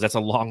he posed. That's a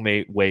long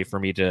way for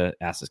me to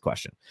ask this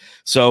question.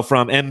 So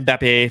from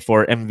Mbappe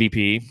for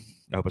MVP,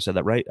 I hope I said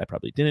that right. I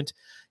probably didn't.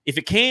 If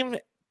it came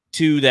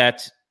to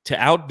that, to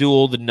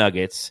outduel the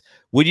Nuggets,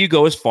 would you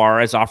go as far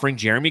as offering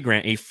Jeremy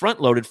Grant a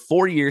front-loaded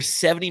 4-year,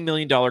 $70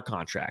 million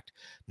contract,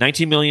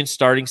 $19 million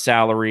starting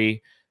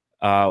salary,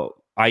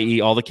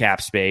 i.e. all the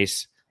cap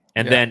space,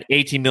 and then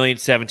 $18 million,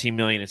 $17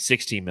 million, and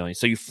 $16 million.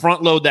 So you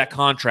front-load that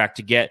contract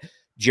to get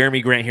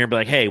Jeremy Grant here and be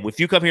like, hey, if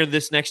you come here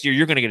this next year,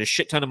 you're going to get a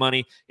shit ton of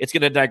money. It's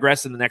going to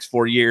digress in the next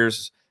 4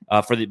 years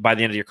by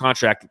the end of your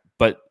contract,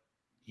 but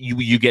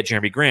you get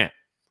Jeremy Grant.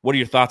 What are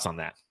your thoughts on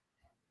that?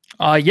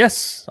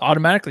 Yes,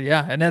 automatically,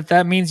 yeah. And if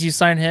that means you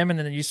sign him and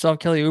then you still have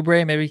Kelly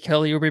Oubre, maybe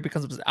Kelly Oubre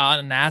becomes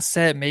an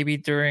asset maybe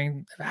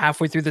during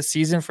halfway through the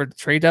season for the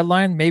trade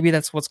deadline, maybe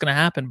that's what's going to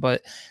happen.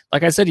 But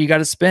like I said, you got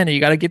to spend it. You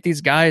got to get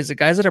these guys, the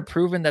guys that are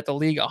proven that the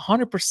league,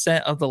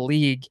 100% of the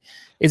league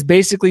is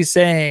basically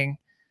saying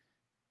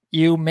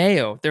you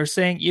Mayo. They're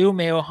saying you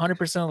Mayo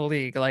 100% of the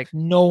league. Like,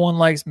 no one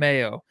likes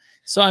Mayo.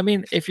 So, I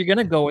mean, if you're going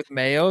to go with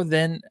Mayo,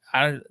 then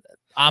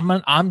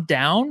I'm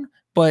down.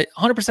 But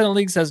 100% of the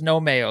league says no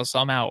Mayo, so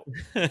I'm out.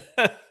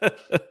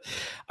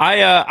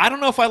 I don't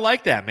know if I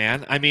like that,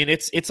 man. I mean,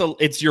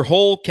 it's your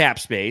whole cap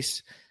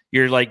space.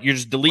 You're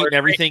just deleting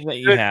everything that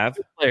you have.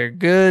 Good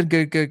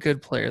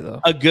player though.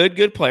 A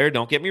good player.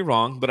 Don't get me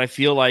wrong, but I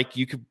feel like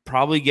you could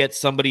probably get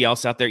somebody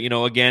else out there. You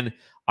know, again,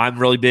 I'm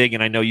really big,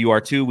 and I know you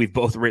are too. We've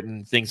both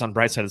written things on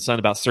Bright Side of the Sun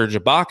about Serge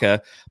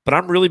Ibaka, but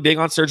I'm really big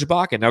on Serge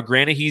Ibaka. Now,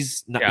 granted,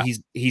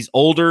 he's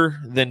older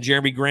than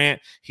Jeremy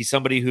Grant. He's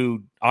somebody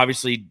who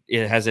obviously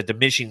has a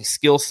diminishing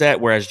skill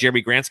set, whereas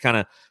Jeremy Grant's kind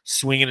of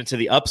swinging into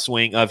the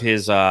upswing of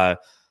his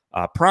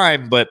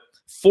prime. But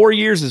 4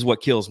 years is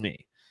what kills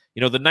me.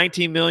 You know, the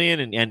 $19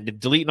 million and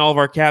deleting all of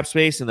our cap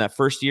space in that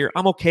first year,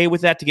 I'm okay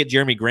with that to get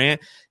Jeremy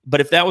Grant.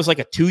 But if that was like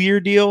a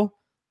 2-year deal,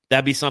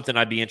 that'd be something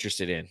I'd be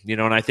interested in, you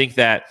know, and I think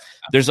that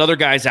there's other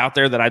guys out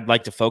there that I'd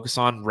like to focus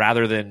on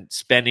rather than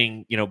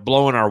spending, you know,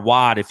 blowing our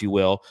wad, if you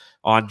will,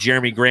 on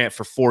Jeremy Grant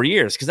for 4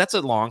 years, because that's a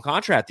long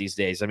contract these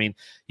days. I mean,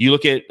 you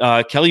look at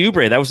Kelly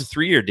Oubre, that was a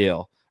 3-year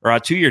deal or a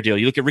 2-year deal.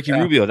 You look at Ricky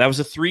Rubio, that was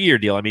a 3-year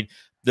deal. I mean,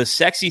 the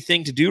sexy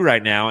thing to do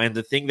right now and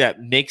the thing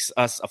that makes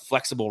us a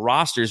flexible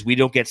roster is we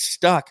don't get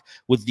stuck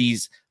with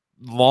these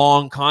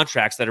long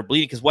contracts that are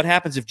bleeding. Because what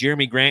happens if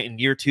Jeremy Grant in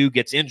year 2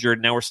 gets injured?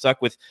 And now we're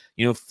stuck with,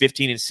 you know,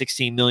 $15 and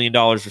 $16 million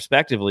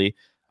respectively.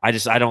 I'm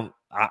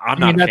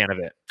not a fan of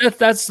it.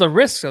 That's the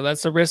risk. So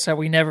that's the risk that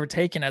we never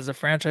taken as a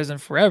franchise in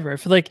forever. I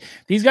feel like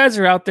these guys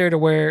are out there to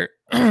where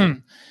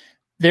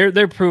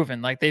they're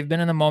proven, like they've been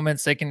in the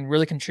moments, they can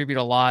really contribute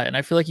a lot. And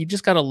I feel like you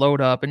just got to load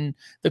up. And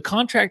the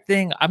contract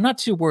thing, I'm not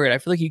too worried. I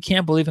feel like you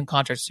can't believe in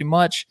contracts too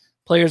much.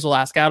 Players will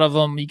ask out of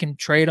them. You can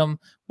trade them,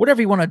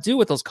 whatever you want to do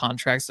with those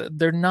contracts.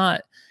 They're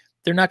not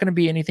going to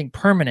be anything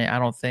permanent, I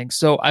don't think.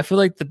 So I feel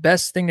like the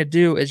best thing to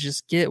do is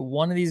just get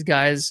one of these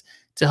guys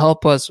to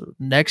help us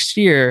next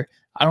year.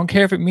 I don't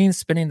care if it means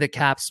spending the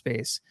cap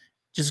space.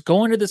 Just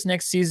go into this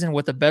next season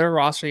with a better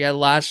roster you had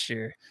last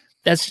year.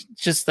 That's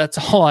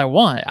all I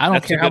want. I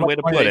don't care how much way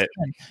to put it.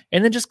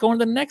 And then just go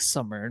into the next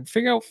summer and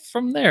figure out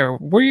from there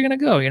where you're going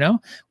to go, you know,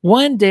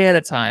 one day at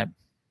a time.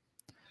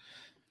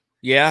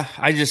 Yeah,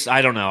 I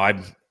don't know.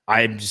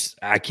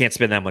 I can't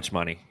spend that much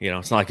money. You know,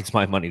 it's not like it's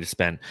my money to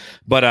spend,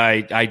 but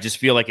I just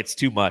feel like it's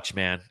too much,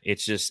 man.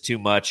 It's just too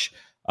much.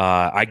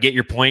 I get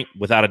your point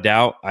without a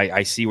doubt.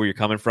 I see where you're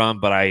coming from,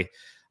 but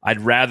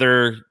I'd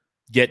rather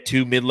get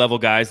 2 mid-level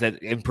guys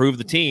that improve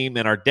the team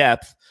and our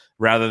depth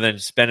rather than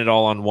spend it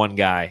all on one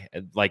guy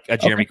like a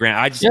Jeremy Grant.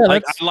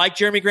 I like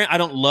Jeremy Grant. I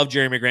don't love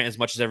Jeremy Grant as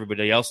much as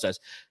everybody else does.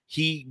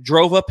 He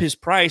drove up his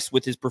price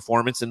with his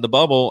performance in the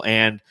bubble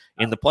and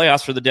in the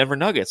playoffs for the Denver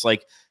Nuggets.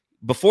 Like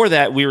before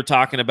that, we were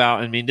talking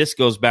about, I mean, this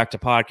goes back to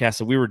podcasts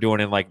that we were doing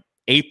in like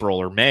April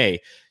or May.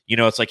 You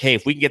know, it's like, hey,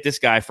 if we can get this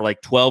guy for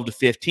like 12 to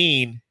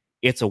 15,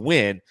 it's a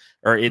win.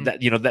 Or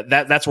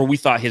that's where we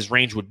thought his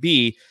range would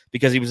be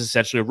because he was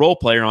essentially a role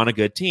player on a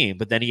good team.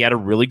 But then he had a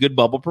really good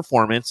bubble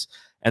performance.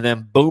 And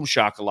then boom,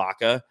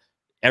 shakalaka,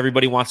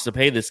 everybody wants to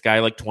pay this guy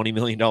like $20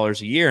 million a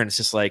year. And it's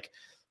just like,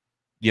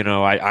 you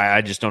know,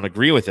 I just don't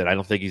agree with it. I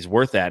don't think he's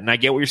worth that. And I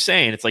get what you're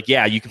saying. It's like,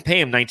 yeah, you can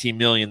pay him $19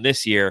 million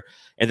this year.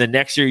 And then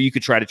next year you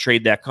could try to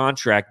trade that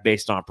contract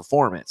based on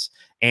performance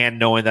and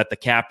knowing that the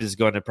cap is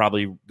going to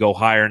probably go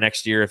higher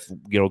next year. If,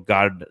 you know,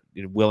 God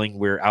willing,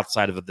 we're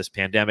outside of this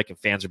pandemic and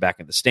fans are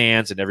back in the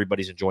stands and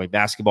everybody's enjoying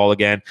basketball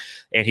again.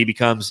 And he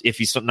becomes, if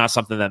he's not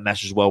something that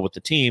meshes well with the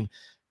team,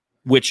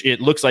 which it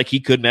looks like he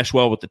could mesh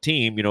well with the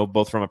team, you know,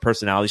 both from a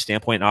personality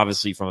standpoint and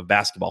obviously from a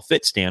basketball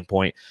fit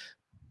standpoint,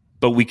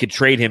 but we could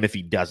trade him if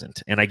he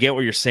doesn't. And I get what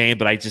you're saying,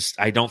 but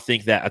I don't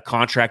think that a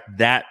contract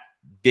that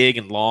big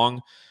and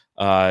long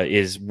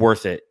is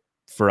worth it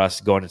for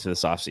us going into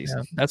this offseason.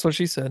 Yeah, that's what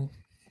she said.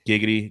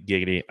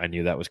 Giggity. I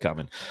knew that was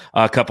coming.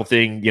 A couple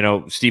things,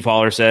 Steve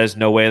Holler says,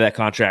 no way that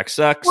contract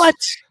sucks. What?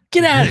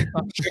 Get out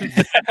of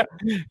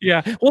here.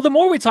 Yeah. Well, the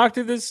more we talk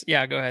through this,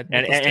 yeah, go ahead.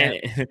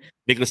 And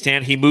Nicholas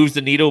Tan, he moves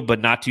the needle, but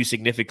not too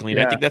significantly.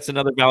 And I think that's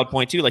another valid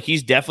point too. Like,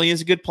 he's definitely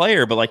is a good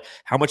player, but like,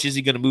 how much is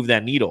he going to move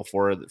that needle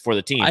for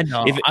the team? I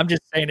know. I'm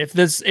just saying, if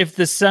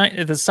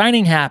the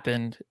signing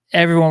happened,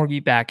 everyone would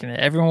be backing it.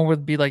 Everyone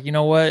would be like, you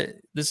know what,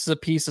 this is a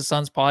piece the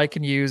Suns probably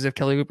can use if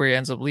Kelly Oubre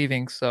ends up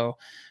leaving. So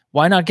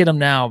why not get him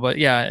now? But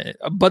yeah,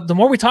 but the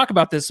more we talk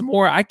about this, the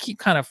more I keep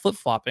kind of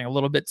flip-flopping a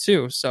little bit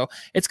too. So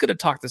it's good to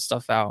talk this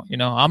stuff out.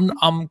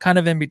 I'm kind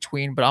of in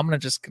between, but I'm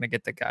just gonna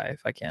get the guy if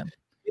I can.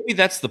 Maybe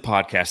that's the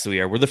podcast that we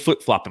are. We're the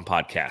flip-flopping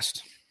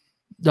podcast.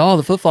 Oh,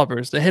 the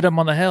flip-floppers, they hit him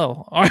on the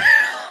hell.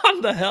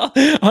 On the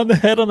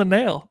head on the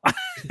nail.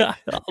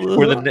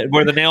 we're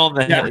the nail on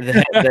the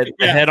head,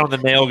 the head on the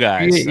nail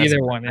guys.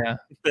 Either one, yeah.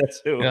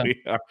 That's who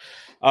we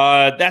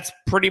are. That's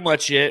pretty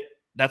much it.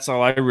 That's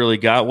all I really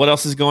got. What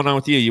else is going on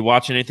with you? You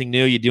watching anything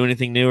new? You do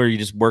anything new, or are you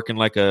just working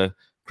like a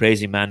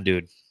crazy man,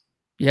 dude?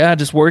 Yeah,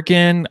 just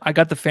working. I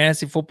got the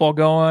fantasy football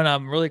going.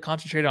 I'm really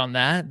concentrated on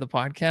that. The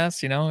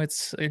podcast,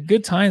 it's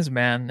good times,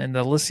 man. In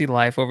the Lissy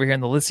life over here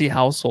in the Lissy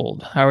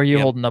household. How are you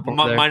holding up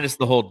over there? Minus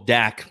the whole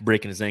Dak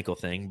breaking his ankle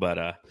thing,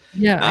 but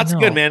yeah, that's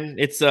good, man.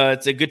 It's a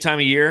good time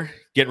of year.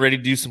 Getting ready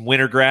to do some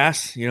winter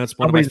grass. It's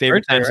one of my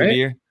favorite times of the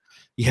year.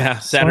 Yeah,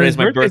 Saturday's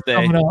my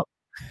birthday.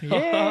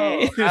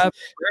 Yay! Happy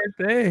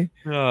birthday.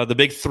 The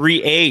big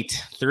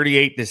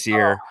 38 this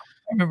year. I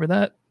remember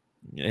that.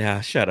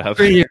 Yeah, shut up.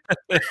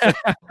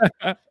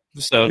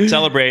 So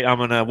celebrate. I'm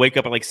gonna wake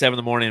up at like 7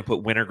 a.m. and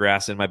put winter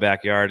grass in my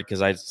backyard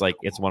because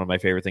it's one of my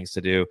favorite things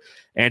to do.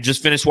 And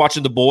just finished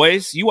watching The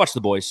Boys. You watch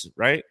The Boys,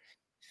 right?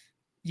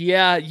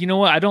 Yeah, you know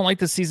what? I don't like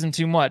the season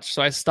too much,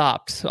 so I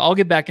stopped. I'll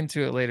get back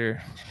into it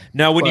later.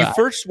 Now, when you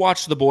first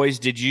watched The Boys,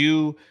 did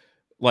you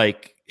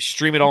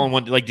stream it all in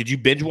one? Like, did you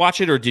binge watch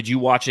it, or did you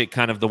watch it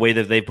kind of the way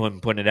that they've been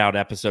putting it out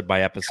episode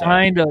by episode?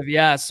 Kind of,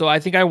 yeah. So I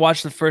think I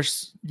watched the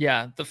first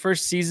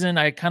season.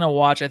 I kind of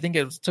watched. I think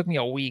it took me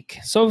a week,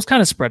 so it was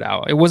kind of spread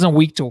out. It wasn't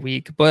week to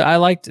week, but I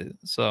liked it.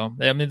 So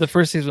I mean, the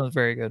first season was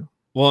very good.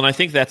 Well, and I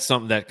think that's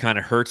something that kind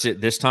of hurts it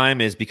this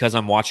time is because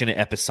I'm watching it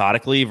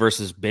episodically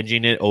versus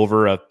binging it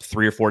over a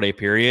 3 or 4 day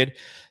period.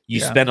 You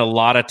spend a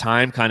lot of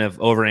time kind of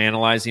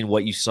overanalyzing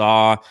what you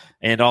saw.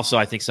 And also,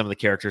 I think some of the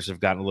characters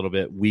have gotten a little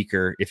bit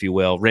weaker, if you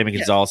will. Raymond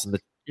Gonzalez in the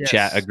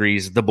chat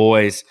agrees. The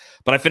Boys.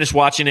 But I finished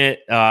watching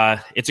it.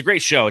 It's a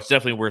great show. It's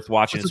definitely worth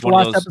watching. It's one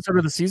of those episode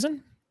of the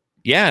season?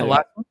 Yeah. The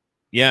last one?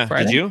 Yeah.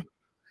 Friday? Did you?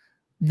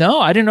 No,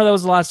 I didn't know that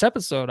was the last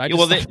episode.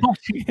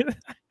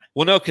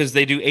 Well, no, because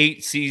they do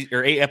 8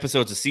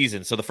 episodes a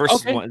season. So the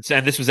first one,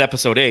 and this was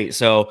episode 8.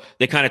 So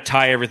they kind of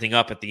tie everything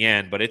up at the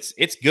end. But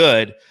it's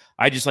good.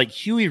 I just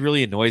Huey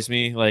really annoys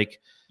me. Even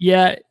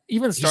Starlight,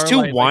 he's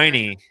too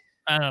whiny.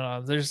 I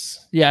don't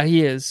know.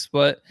 He is,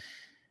 but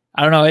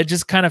I don't know. It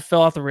just kind of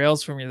fell off the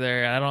rails for me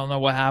there. I don't know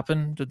what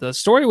happened. The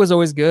story was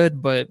always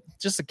good, but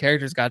just the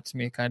characters got to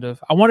me kind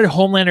of. I wanted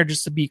Homelander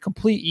just to be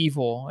complete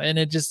evil, and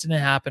it just didn't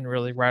happen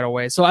really right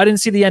away. So I didn't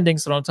see the ending,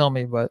 so don't tell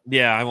me. But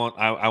yeah, I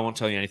won't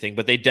tell you anything.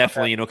 But they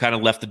definitely, kind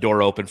of left the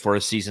door open for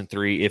a season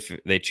 3 if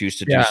they choose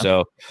to do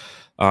so.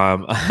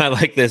 I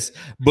like this.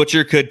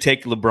 Butcher could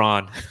take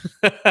LeBron.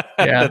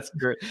 That's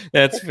great.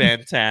 That's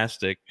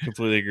fantastic.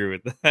 Completely agree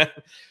with that.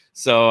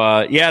 So,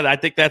 I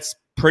think that's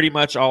pretty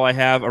much all I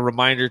have. A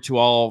reminder to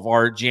all of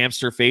our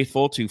Jamster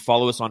faithful to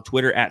follow us on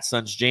Twitter at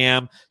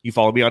SunsJam. You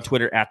follow me on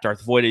Twitter at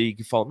Darth Voida. You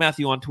can follow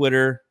Matthew on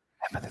Twitter.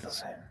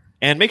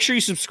 And make sure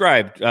you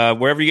subscribe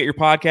wherever you get your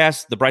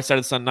podcasts, the Bright Side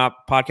of the Sun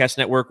Podcast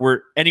Network,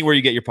 anywhere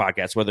you get your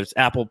podcasts, whether it's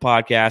Apple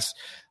Podcasts,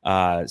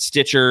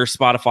 Stitcher,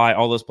 Spotify,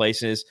 all those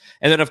places.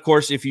 And then, of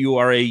course, if you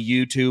are a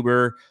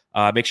YouTuber,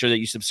 make sure that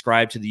you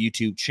subscribe to the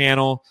YouTube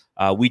channel.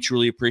 We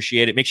truly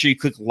appreciate it. Make sure you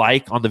click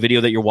like on the video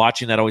that you're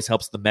watching. That always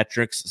helps the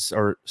metrics,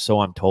 or so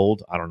I'm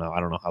told. I don't know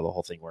how the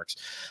whole thing works.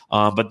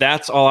 But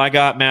that's all I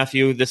got,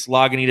 Matthew. This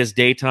Lagunitas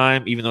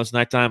daytime, even though it's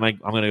nighttime, I'm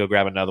going to go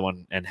grab another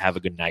one and have a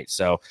good night.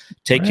 So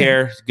take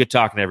care. Good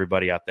talking to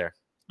everybody out there.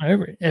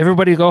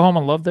 Everybody go home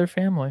and love their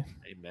family.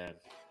 Amen.